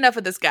 I've had enough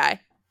of this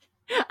guy.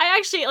 I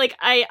actually, like,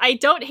 I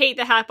don't hate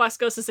the Hatbox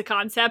Ghost as a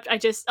concept. I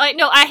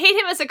hate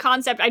him as a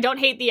concept. I don't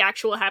hate the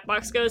actual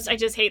Hatbox Ghost. I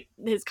just hate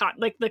his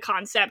the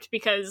concept,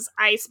 because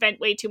I spent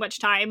way too much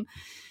time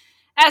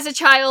as a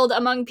child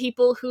among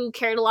people who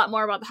cared a lot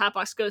more about the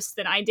Hatbox Ghosts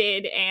than I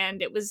did,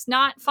 and it was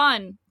not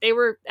fun. They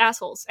were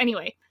assholes.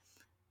 Anyway,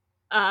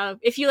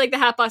 if you like the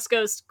Hatbox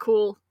Ghost,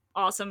 cool,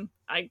 awesome.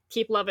 I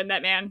keep loving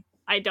that man.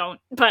 I don't,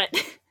 but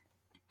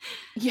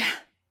Yeah.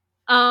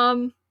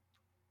 How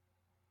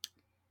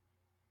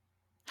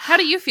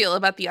do you feel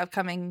about the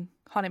upcoming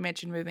Haunted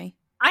Mansion movie?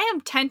 I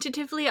am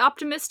tentatively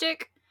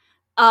optimistic.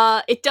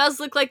 It does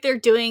look like they're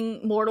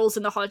doing Mortals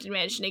in the Haunted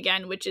Mansion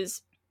again, which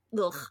is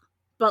ugh.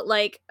 But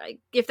like,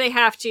 if they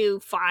have to,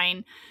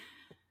 fine.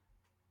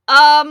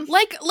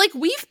 Like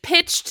we've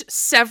pitched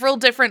several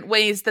different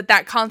ways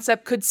that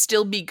concept could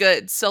still be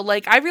good. So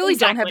like, I really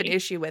don't have an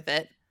issue with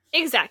it.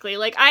 Exactly.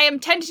 Like, I am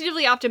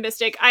tentatively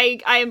optimistic. I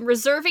am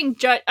reserving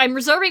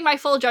my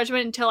full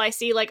judgment until I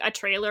see like a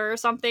trailer or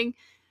something.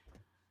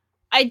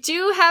 I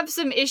do have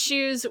some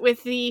issues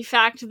with the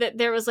fact that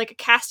there was like a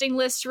casting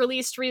list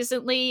released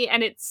recently,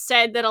 and it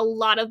said that a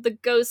lot of the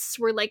ghosts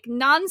were like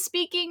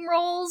non-speaking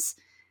roles.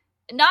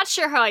 Not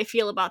sure how I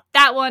feel about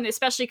that one,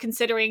 especially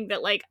considering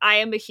that like I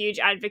am a huge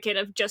advocate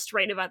of just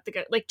write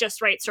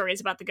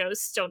stories about the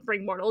ghosts. Don't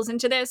bring mortals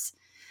into this.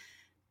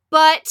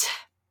 But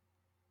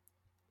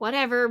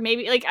whatever,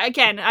 maybe like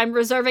again, I'm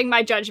reserving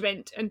my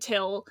judgment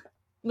until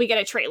we get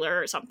a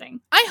trailer or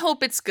something. I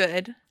hope it's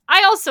good.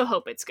 I also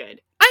hope it's good.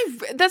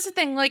 That's the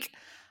thing, like,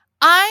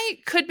 I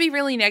could be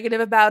really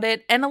negative about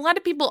it, and a lot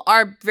of people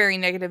are very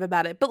negative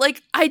about it, but,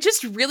 like, I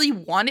just really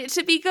want it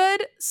to be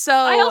good, so...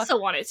 I also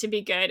want it to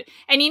be good.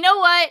 And you know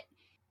what?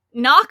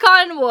 Knock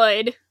on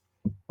wood.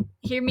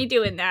 Hear me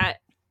doing that.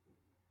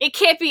 It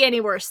can't be any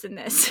worse than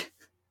this.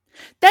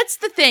 That's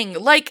the thing.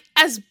 Like,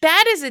 as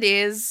bad as it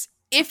is,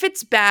 if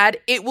it's bad,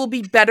 it will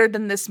be better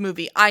than this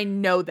movie. I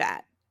know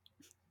that.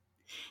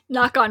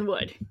 Knock on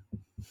wood.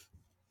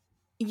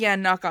 Yeah,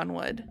 knock on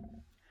wood.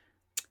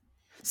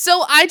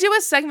 So I do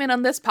a segment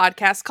on this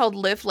podcast called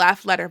Live,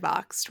 Laugh,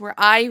 Letterboxd, where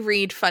I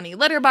read funny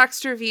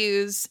Letterboxd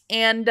reviews,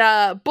 and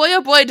boy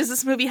oh boy does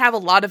this movie have a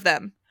lot of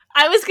them.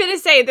 I was gonna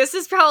say, this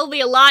is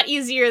probably a lot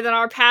easier than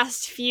our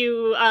past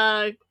few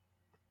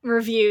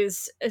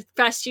reviews,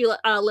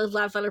 Live,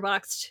 Laugh,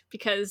 Letterboxd,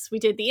 because we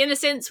did The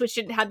Innocents, which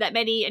didn't have that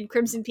many, and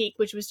Crimson Peak,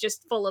 which was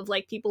just full of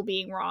like people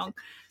being wrong.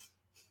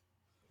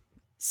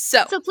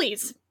 So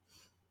please.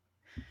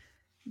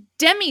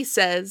 Demi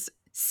says,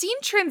 scene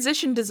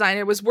transition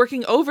designer was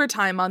working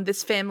overtime on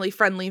this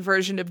family-friendly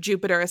version of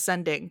Jupiter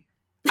Ascending.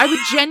 I would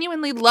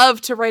genuinely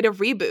love to write a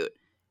reboot.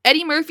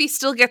 Eddie Murphy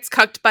still gets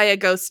cucked by a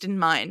ghost in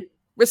mine.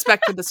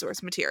 Respect for the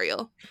source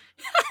material.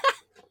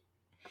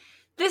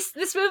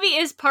 This movie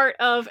is part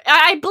of,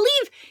 I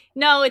believe,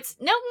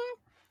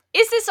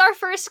 is this our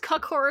first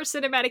cuck horror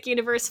cinematic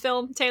universe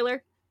film,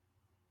 Taylor?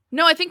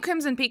 No, I think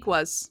Crimson Peak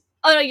was.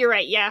 Oh no, you're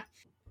right, yeah.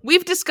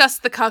 We've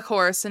discussed the cuck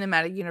horror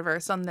cinematic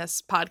universe on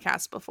this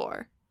podcast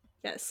before.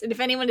 Yes, and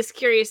if anyone is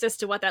curious as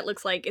to what that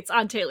looks like, it's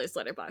on Taylor's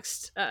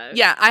Letterboxd.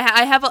 Yeah,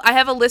 I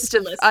have a list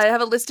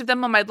of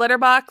them on my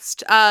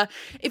Letterboxd.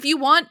 If you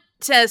want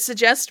to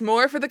suggest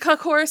more for the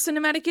cuck horror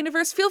cinematic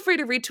universe, feel free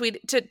to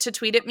retweet to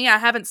tweet at me. I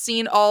haven't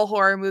seen all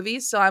horror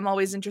movies, so I'm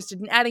always interested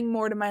in adding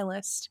more to my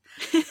list.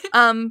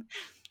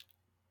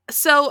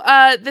 So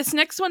this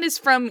next one is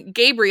from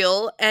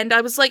Gabriel, and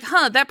I was like,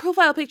 that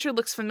profile picture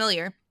looks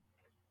familiar.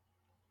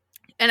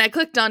 And I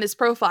clicked on his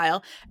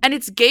profile, and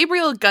it's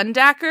Gabriel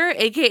Gundaker,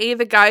 aka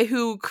the guy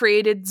who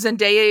created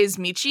Zendaya's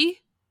Michi.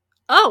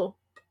 Oh.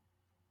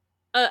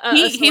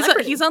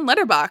 He's on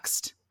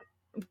Letterboxd.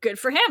 Good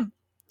for him.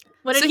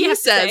 What did he have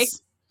to say?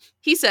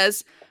 He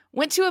says,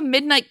 went to a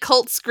midnight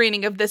cult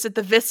screening of this at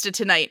the Vista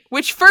tonight,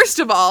 which, first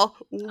of all,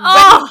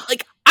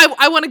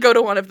 I want to go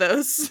to one of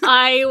those.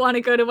 I want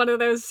to go to one of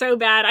those so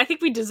bad. I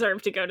think we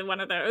deserve to go to one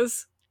of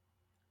those.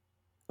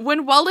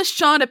 When Wallace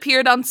Shawn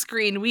appeared on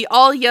screen, we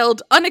all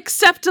yelled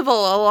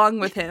unacceptable along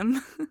with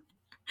him.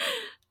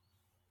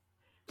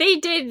 They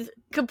did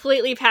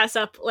completely pass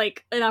up,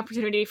 like, an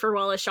opportunity for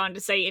Wallace Shawn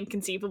to say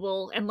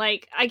inconceivable, and,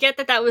 like, I get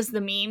that was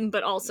the meme,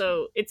 but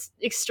also it's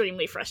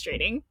extremely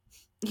frustrating.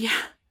 Yeah.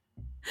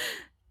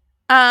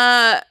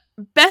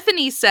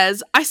 Bethany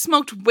says, I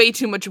smoked way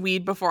too much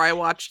weed before I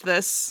watched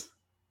this.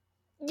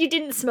 You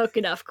didn't smoke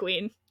enough,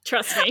 Queen.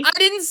 Trust me. I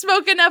didn't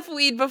smoke enough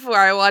weed before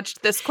I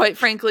watched this, quite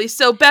frankly.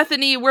 So,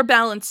 Bethany, we're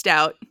balanced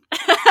out.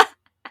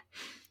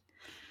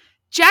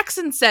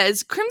 Jackson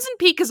says, Crimson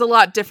Peak is a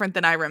lot different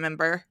than I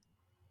remember.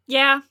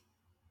 Yeah.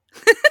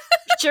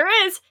 Sure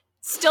is.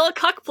 Still a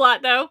cuck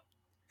plot, though.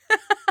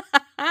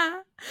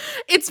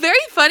 It's very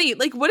funny.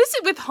 Like, what is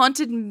it with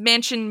Haunted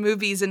Mansion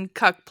movies and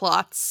cuck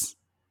plots?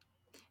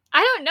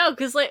 I don't know,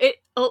 because,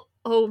 like,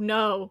 oh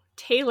no.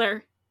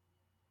 Taylor.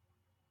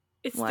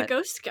 It's what? The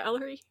Ghost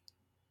Gallery.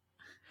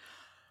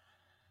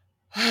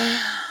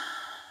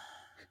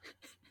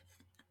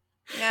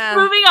 Yeah.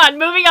 Moving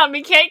on.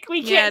 We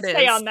can't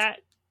stay on that.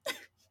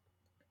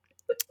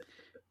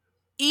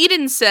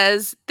 Eden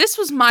says, this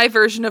was my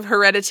version of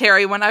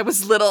Hereditary when I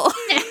was little.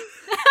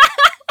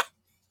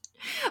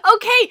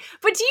 Okay,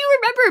 but do you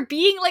remember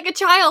being like a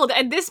child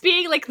and this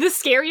being like the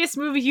scariest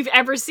movie you've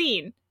ever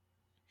seen?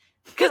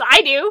 Because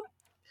I do.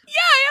 Yeah,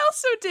 I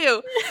also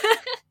do.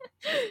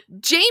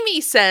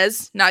 Jamie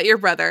says, not your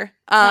brother,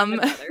 Not my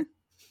brother.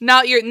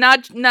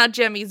 not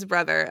Jemmy's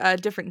brother,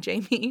 different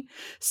Jamie,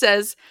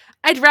 says,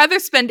 I'd rather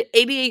spend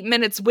 88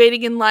 minutes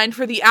waiting in line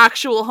for the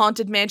actual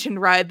Haunted Mansion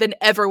ride than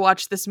ever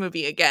watch this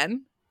movie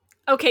again.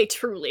 Okay,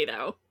 truly,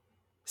 though.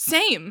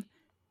 Same.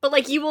 But,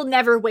 like, you will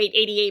never wait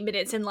 88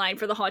 minutes in line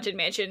for the Haunted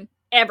Mansion.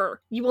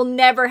 Ever. You will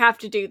never have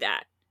to do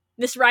that.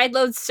 This ride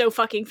loads so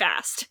fucking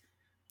fast.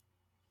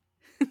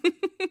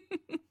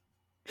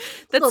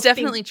 That's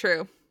definitely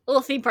true. A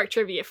little theme park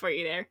trivia for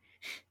you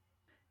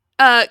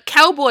there.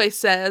 Cowboy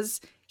says,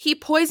 he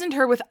poisoned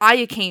her with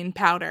iocane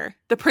powder.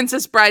 The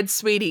Princess Bride's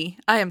sweetie.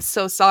 I am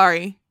so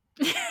sorry.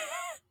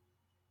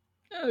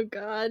 Oh,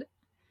 God.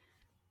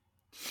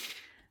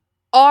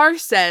 R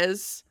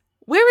says,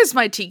 where is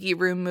my Tiki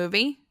Room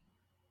movie?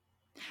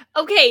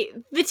 Okay,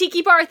 the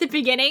Tiki Bar at the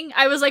beginning,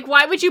 I was like,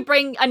 why would you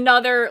bring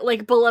another,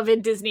 like,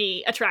 beloved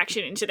Disney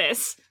attraction into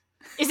this?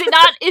 Is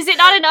it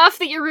not enough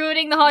that you're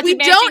ruining the Haunted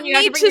Mansion? Don't you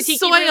have to need bring to the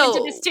Tiki Room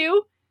into this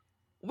too?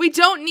 We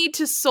don't need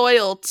to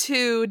soil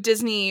two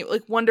Disney,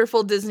 like,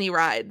 wonderful Disney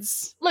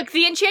rides. Look,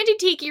 the Enchanted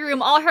Tiki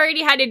Room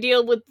already had to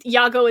deal with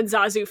Iago and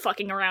Zazu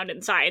fucking around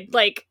inside.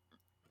 Like,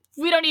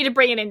 we don't need to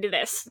bring it into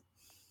this.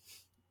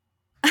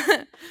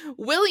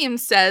 William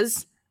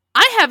says,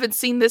 I haven't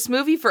seen this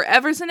movie for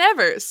evers and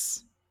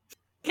evers.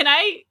 Can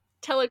I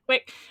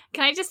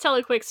just tell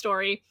a quick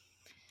story?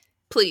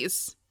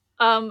 Please.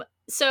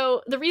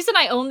 So the reason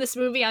I own this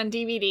movie on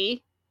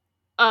DVD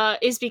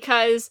is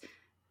because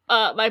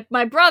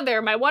my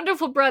brother, my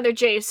wonderful brother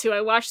Jace, who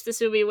I watched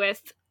this movie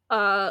with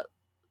for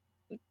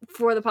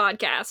the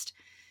podcast,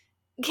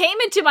 came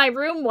into my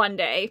room one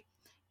day,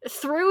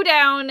 threw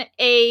down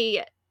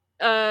a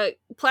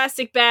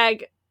plastic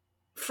bag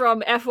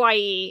from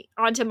FYE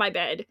onto my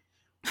bed,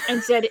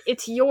 and said,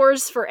 it's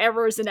yours for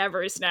evers and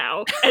evers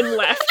now, and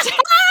left.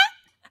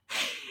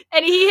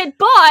 And he had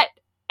bought,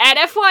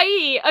 at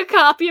FYE, a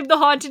copy of The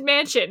Haunted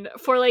Mansion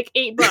for like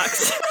 $8.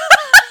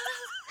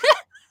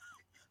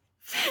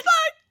 Fuck!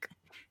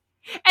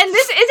 And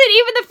this isn't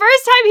even the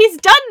first time he's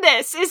done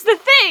this, is the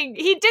thing!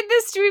 He did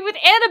this to me with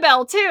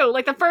Annabelle, too,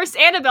 like the first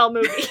Annabelle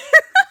movie.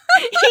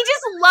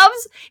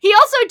 He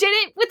also did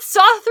it with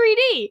Saw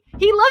 3D.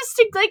 He loves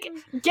to, like,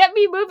 get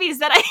me movies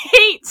that I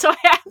hate, so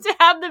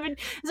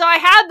I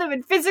have them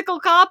in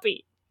physical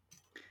copy.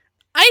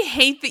 I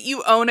hate that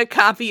you own a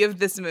copy of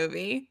this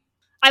movie.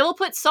 I will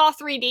put Saw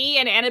 3D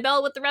and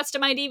Annabelle with the rest of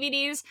my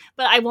DVDs,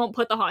 but I won't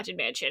put The Haunted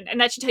Mansion, and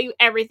that should tell you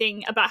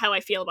everything about how I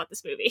feel about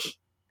this movie.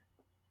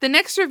 The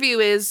next review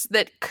is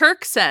that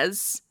Kirk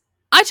says,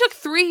 I took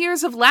 3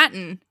 years of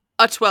Latin,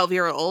 a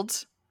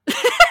 12-year-old.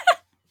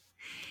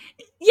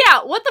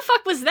 Yeah, what the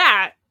fuck was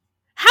that?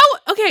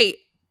 Okay,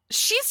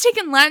 she's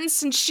taken Latin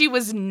since she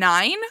was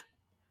 9?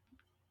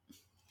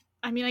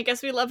 I mean, I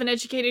guess we love an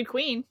educated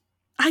queen.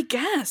 I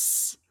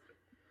guess.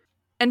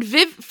 And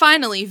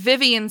finally,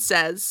 Vivian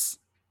says,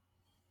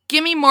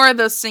 gimme more of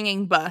those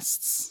singing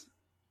busts.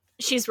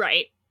 She's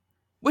right.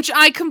 Which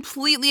I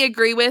completely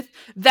agree with.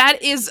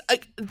 That is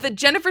the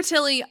Jennifer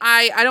Tilly,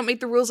 I don't make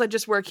the rules, I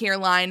just work here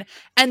line.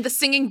 And the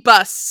singing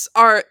busts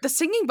are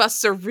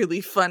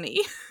really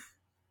funny.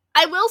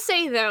 I will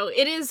say, though,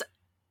 it is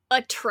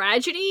a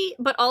tragedy,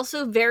 but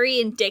also very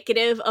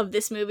indicative of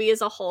this movie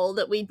as a whole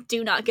that we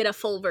do not get a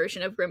full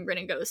version of Grim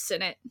Grinning Ghosts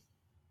in it.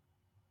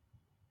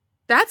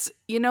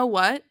 You know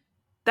what?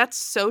 That's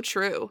so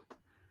true.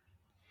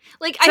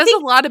 Like, it says a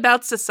lot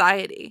about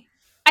society.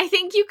 I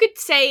think you could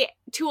say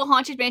to a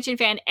Haunted Mansion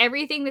fan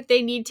everything that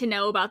they need to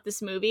know about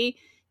this movie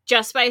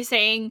just by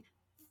saying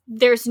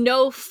there's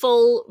no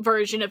full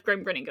version of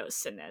Grim Grinning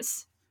Ghosts in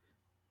this.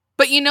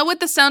 But you know what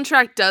the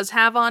soundtrack does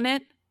have on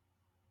it?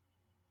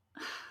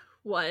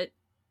 What?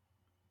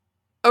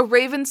 A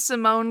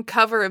Raven-Symoné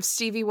cover of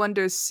Stevie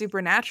Wonder's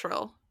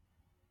Supernatural.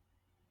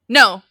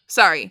 No,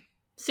 sorry.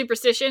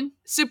 Superstition?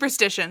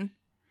 Superstition.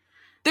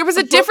 There was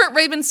a different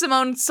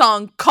Raven-Symoné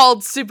song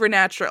called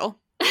Supernatural.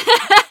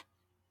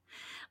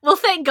 Well,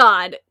 thank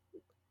God.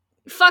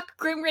 Fuck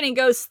Grim Grinning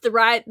Ghosts,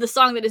 the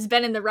song that has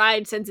been in the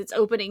ride since its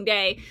opening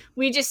day.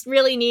 We just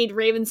really need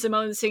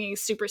Raven-Symoné singing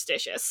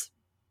Superstitious.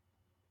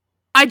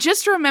 I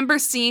just remember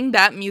seeing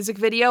that music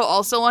video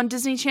also on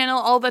Disney Channel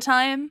all the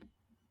time.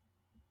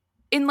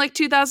 In, like,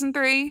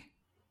 2003.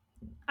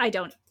 I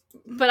don't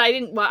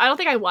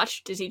think I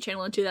watched Disney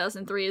Channel in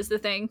 2003 is the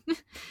thing.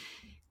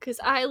 Because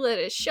I led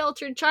a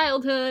sheltered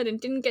childhood and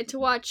didn't get to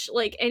watch,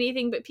 like,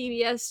 anything but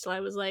PBS till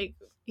I was, like,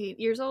 8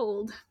 years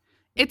old.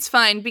 It's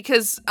fine,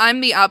 because I'm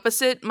the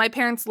opposite. My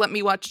parents let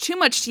me watch too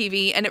much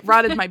TV, and it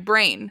rotted my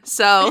brain,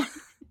 so...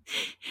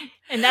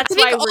 And that's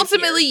why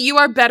ultimately you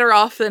are better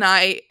off than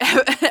I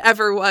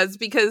ever was,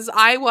 because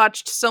I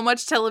watched so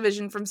much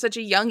television from such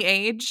a young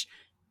age.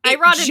 I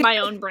rotted my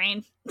own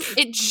brain.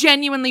 It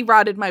genuinely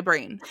rotted my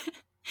brain.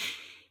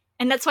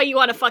 And that's why you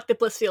want to fuck the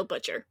Blissfield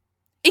Butcher.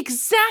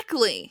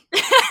 Exactly.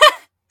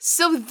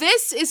 So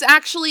this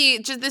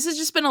has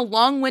just been a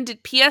long-winded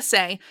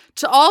PSA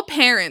to all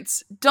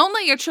parents. Don't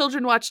let your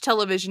children watch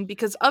television,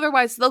 because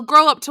otherwise they'll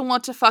grow up to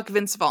want to fuck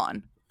Vince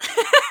Vaughn.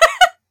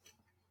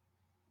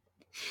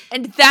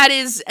 And that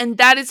is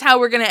how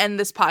we're going to end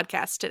this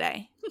podcast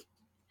today.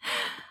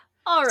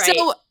 All right.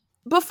 So,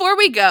 before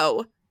we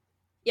go,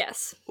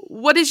 yes.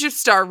 What is your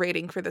star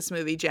rating for this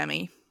movie,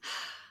 Jemmy?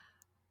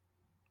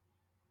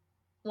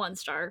 1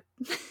 star.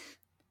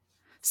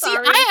 See,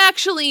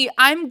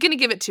 I'm going to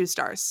give it 2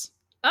 stars.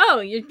 Oh,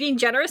 you're being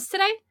generous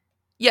today?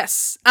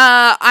 Yes.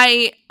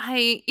 I'm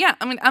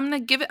going to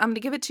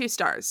give it 2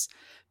 stars.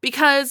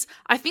 Because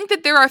I think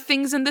that there are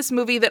things in this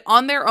movie that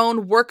on their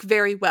own work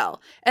very well.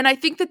 And I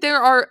think that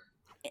there are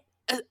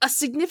a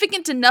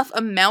significant enough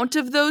amount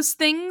of those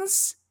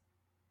things.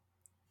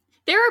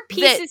 There are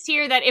pieces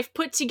here that, if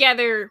put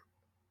together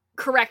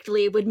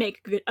correctly, would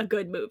make a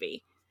good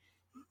movie.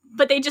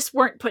 But they just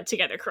weren't put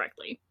together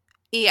correctly.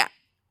 Yeah.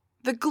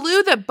 The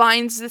glue that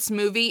binds this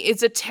movie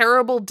is a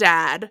terrible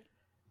dad.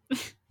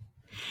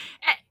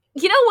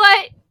 You know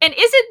what? And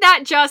isn't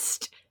that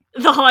just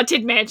The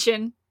Haunted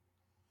Mansion?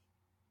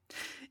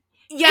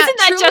 Yeah, isn't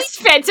that truly,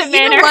 just Phantom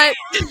Manor?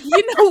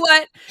 You know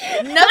what?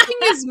 Nothing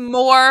is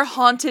more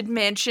Haunted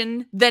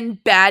Mansion than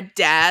bad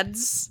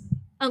dads.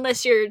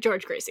 Unless you're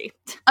George Gracie.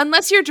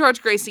 Unless you're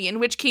George Gracie, in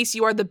which case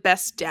you are the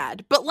best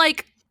dad. But,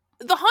 like,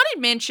 the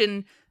Haunted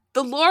Mansion,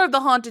 the lore of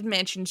the Haunted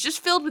Mansion is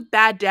just filled with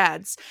bad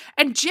dads.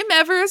 And Jim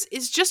Evers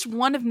is just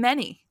one of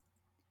many.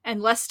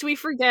 And lest we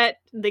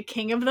forget the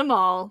king of them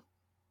all,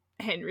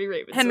 Henry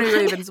Ravenswood. Henry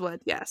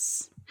Ravenswood,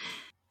 yes.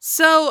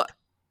 So,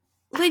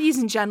 ladies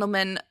and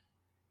gentlemen,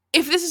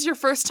 if this is your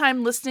first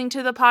time listening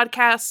to the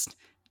podcast,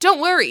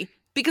 don't worry,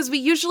 because we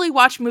usually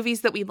watch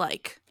movies that we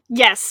like.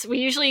 Yes, we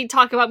usually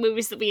talk about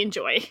movies that we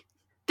enjoy.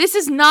 This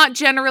is not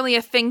generally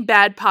a Thing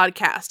Bad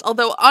podcast,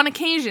 although on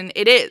occasion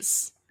it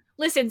is.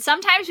 Listen,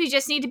 sometimes we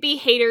just need to be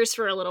haters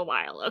for a little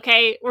while,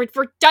 okay? We're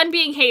done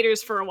being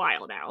haters for a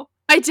while now.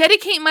 I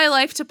dedicate my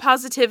life to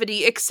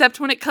positivity, except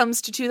when it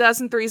comes to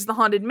 2003's The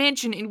Haunted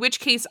Mansion, in which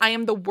case I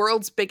am the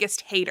world's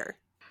biggest hater.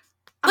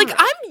 Like,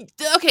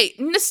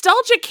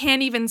 nostalgia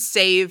can't even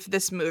save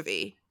this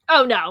movie.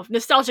 Oh no,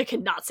 nostalgia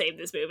cannot save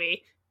this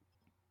movie.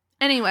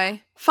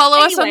 Anyway, follow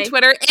us on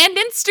Twitter and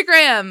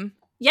Instagram.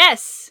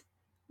 Yes,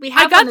 we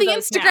have. I got the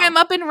Instagram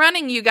up and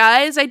running, you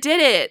guys. I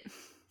did it.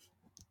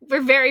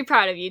 We're very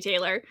proud of you,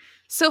 Taylor.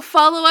 So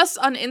follow us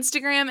on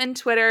Instagram and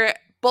Twitter.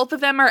 Both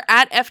of them are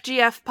at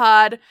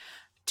FGFpod.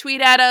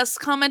 Tweet at us,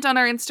 comment on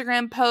our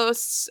Instagram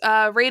posts,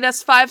 rate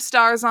us 5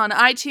 stars on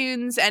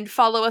iTunes, and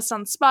follow us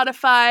on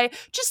Spotify.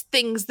 Just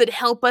things that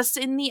help us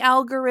in the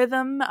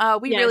algorithm.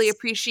 We really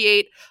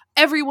appreciate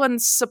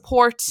everyone's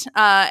support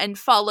and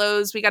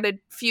follows. We got a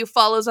few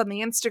follows on the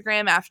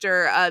Instagram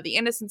after the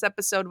Innocence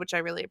episode, which I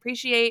really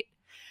appreciate.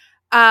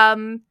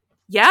 We're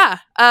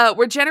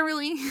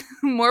generally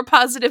more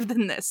positive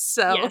than this.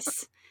 So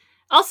yes.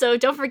 Also,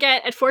 don't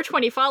forget, at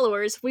 420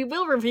 followers, we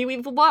will review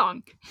Evil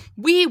Bong.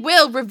 We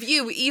will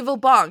review Evil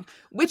Bong.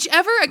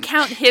 Whichever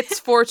account hits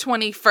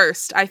 420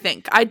 first, I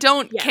think. I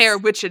don't care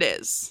which it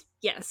is.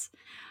 Yes.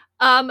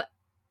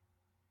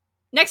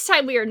 Next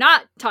time we are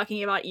not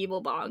talking about Evil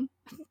Bong,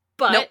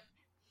 but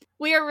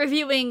we are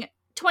reviewing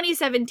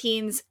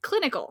 2017's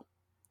Clinical,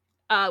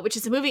 which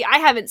is a movie I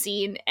haven't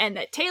seen, and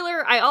that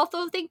Taylor, I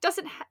also think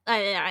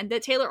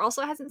that Taylor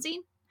also hasn't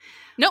seen.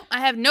 Nope, I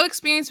have no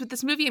experience with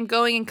this movie. I'm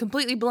going in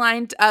completely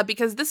blind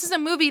because this is a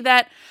movie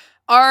that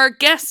our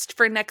guest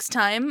for next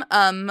time,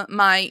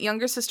 my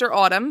younger sister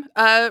Autumn,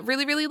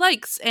 really, really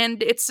likes.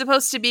 And it's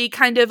supposed to be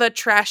kind of a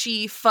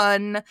trashy,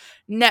 fun,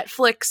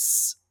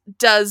 Netflix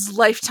does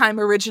Lifetime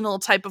original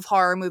type of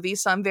horror movie.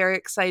 So I'm very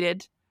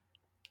excited.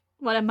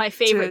 One of my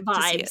favorite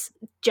vibes.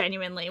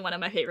 Genuinely one of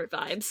my favorite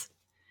vibes.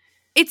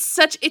 It's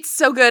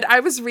so good. I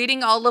was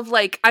reading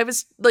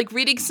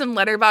reading some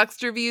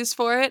Letterboxd reviews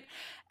for it.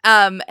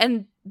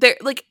 And there,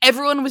 like,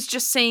 everyone was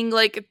just saying,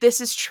 like,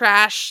 this is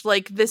trash,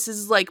 like, this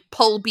is, like,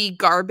 pulpy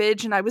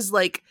garbage, and I was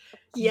like,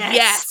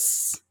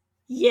 yes!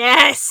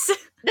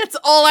 That's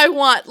all I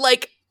want,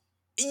 like,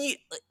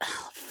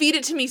 feed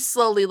it to me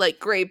slowly like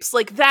grapes,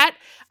 like, that,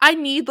 I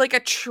need, like, a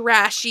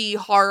trashy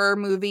horror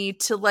movie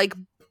to, like,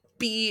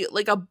 be,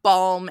 like, a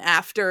balm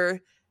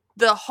after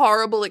the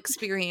horrible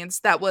experience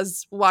that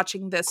was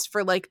watching this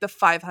for, like, the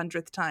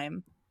 500th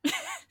time.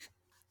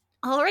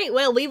 Alright,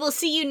 well, we will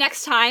see you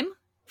next time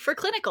for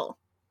Clinical.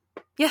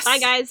 Yes. Bye,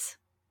 guys.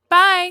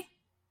 Bye.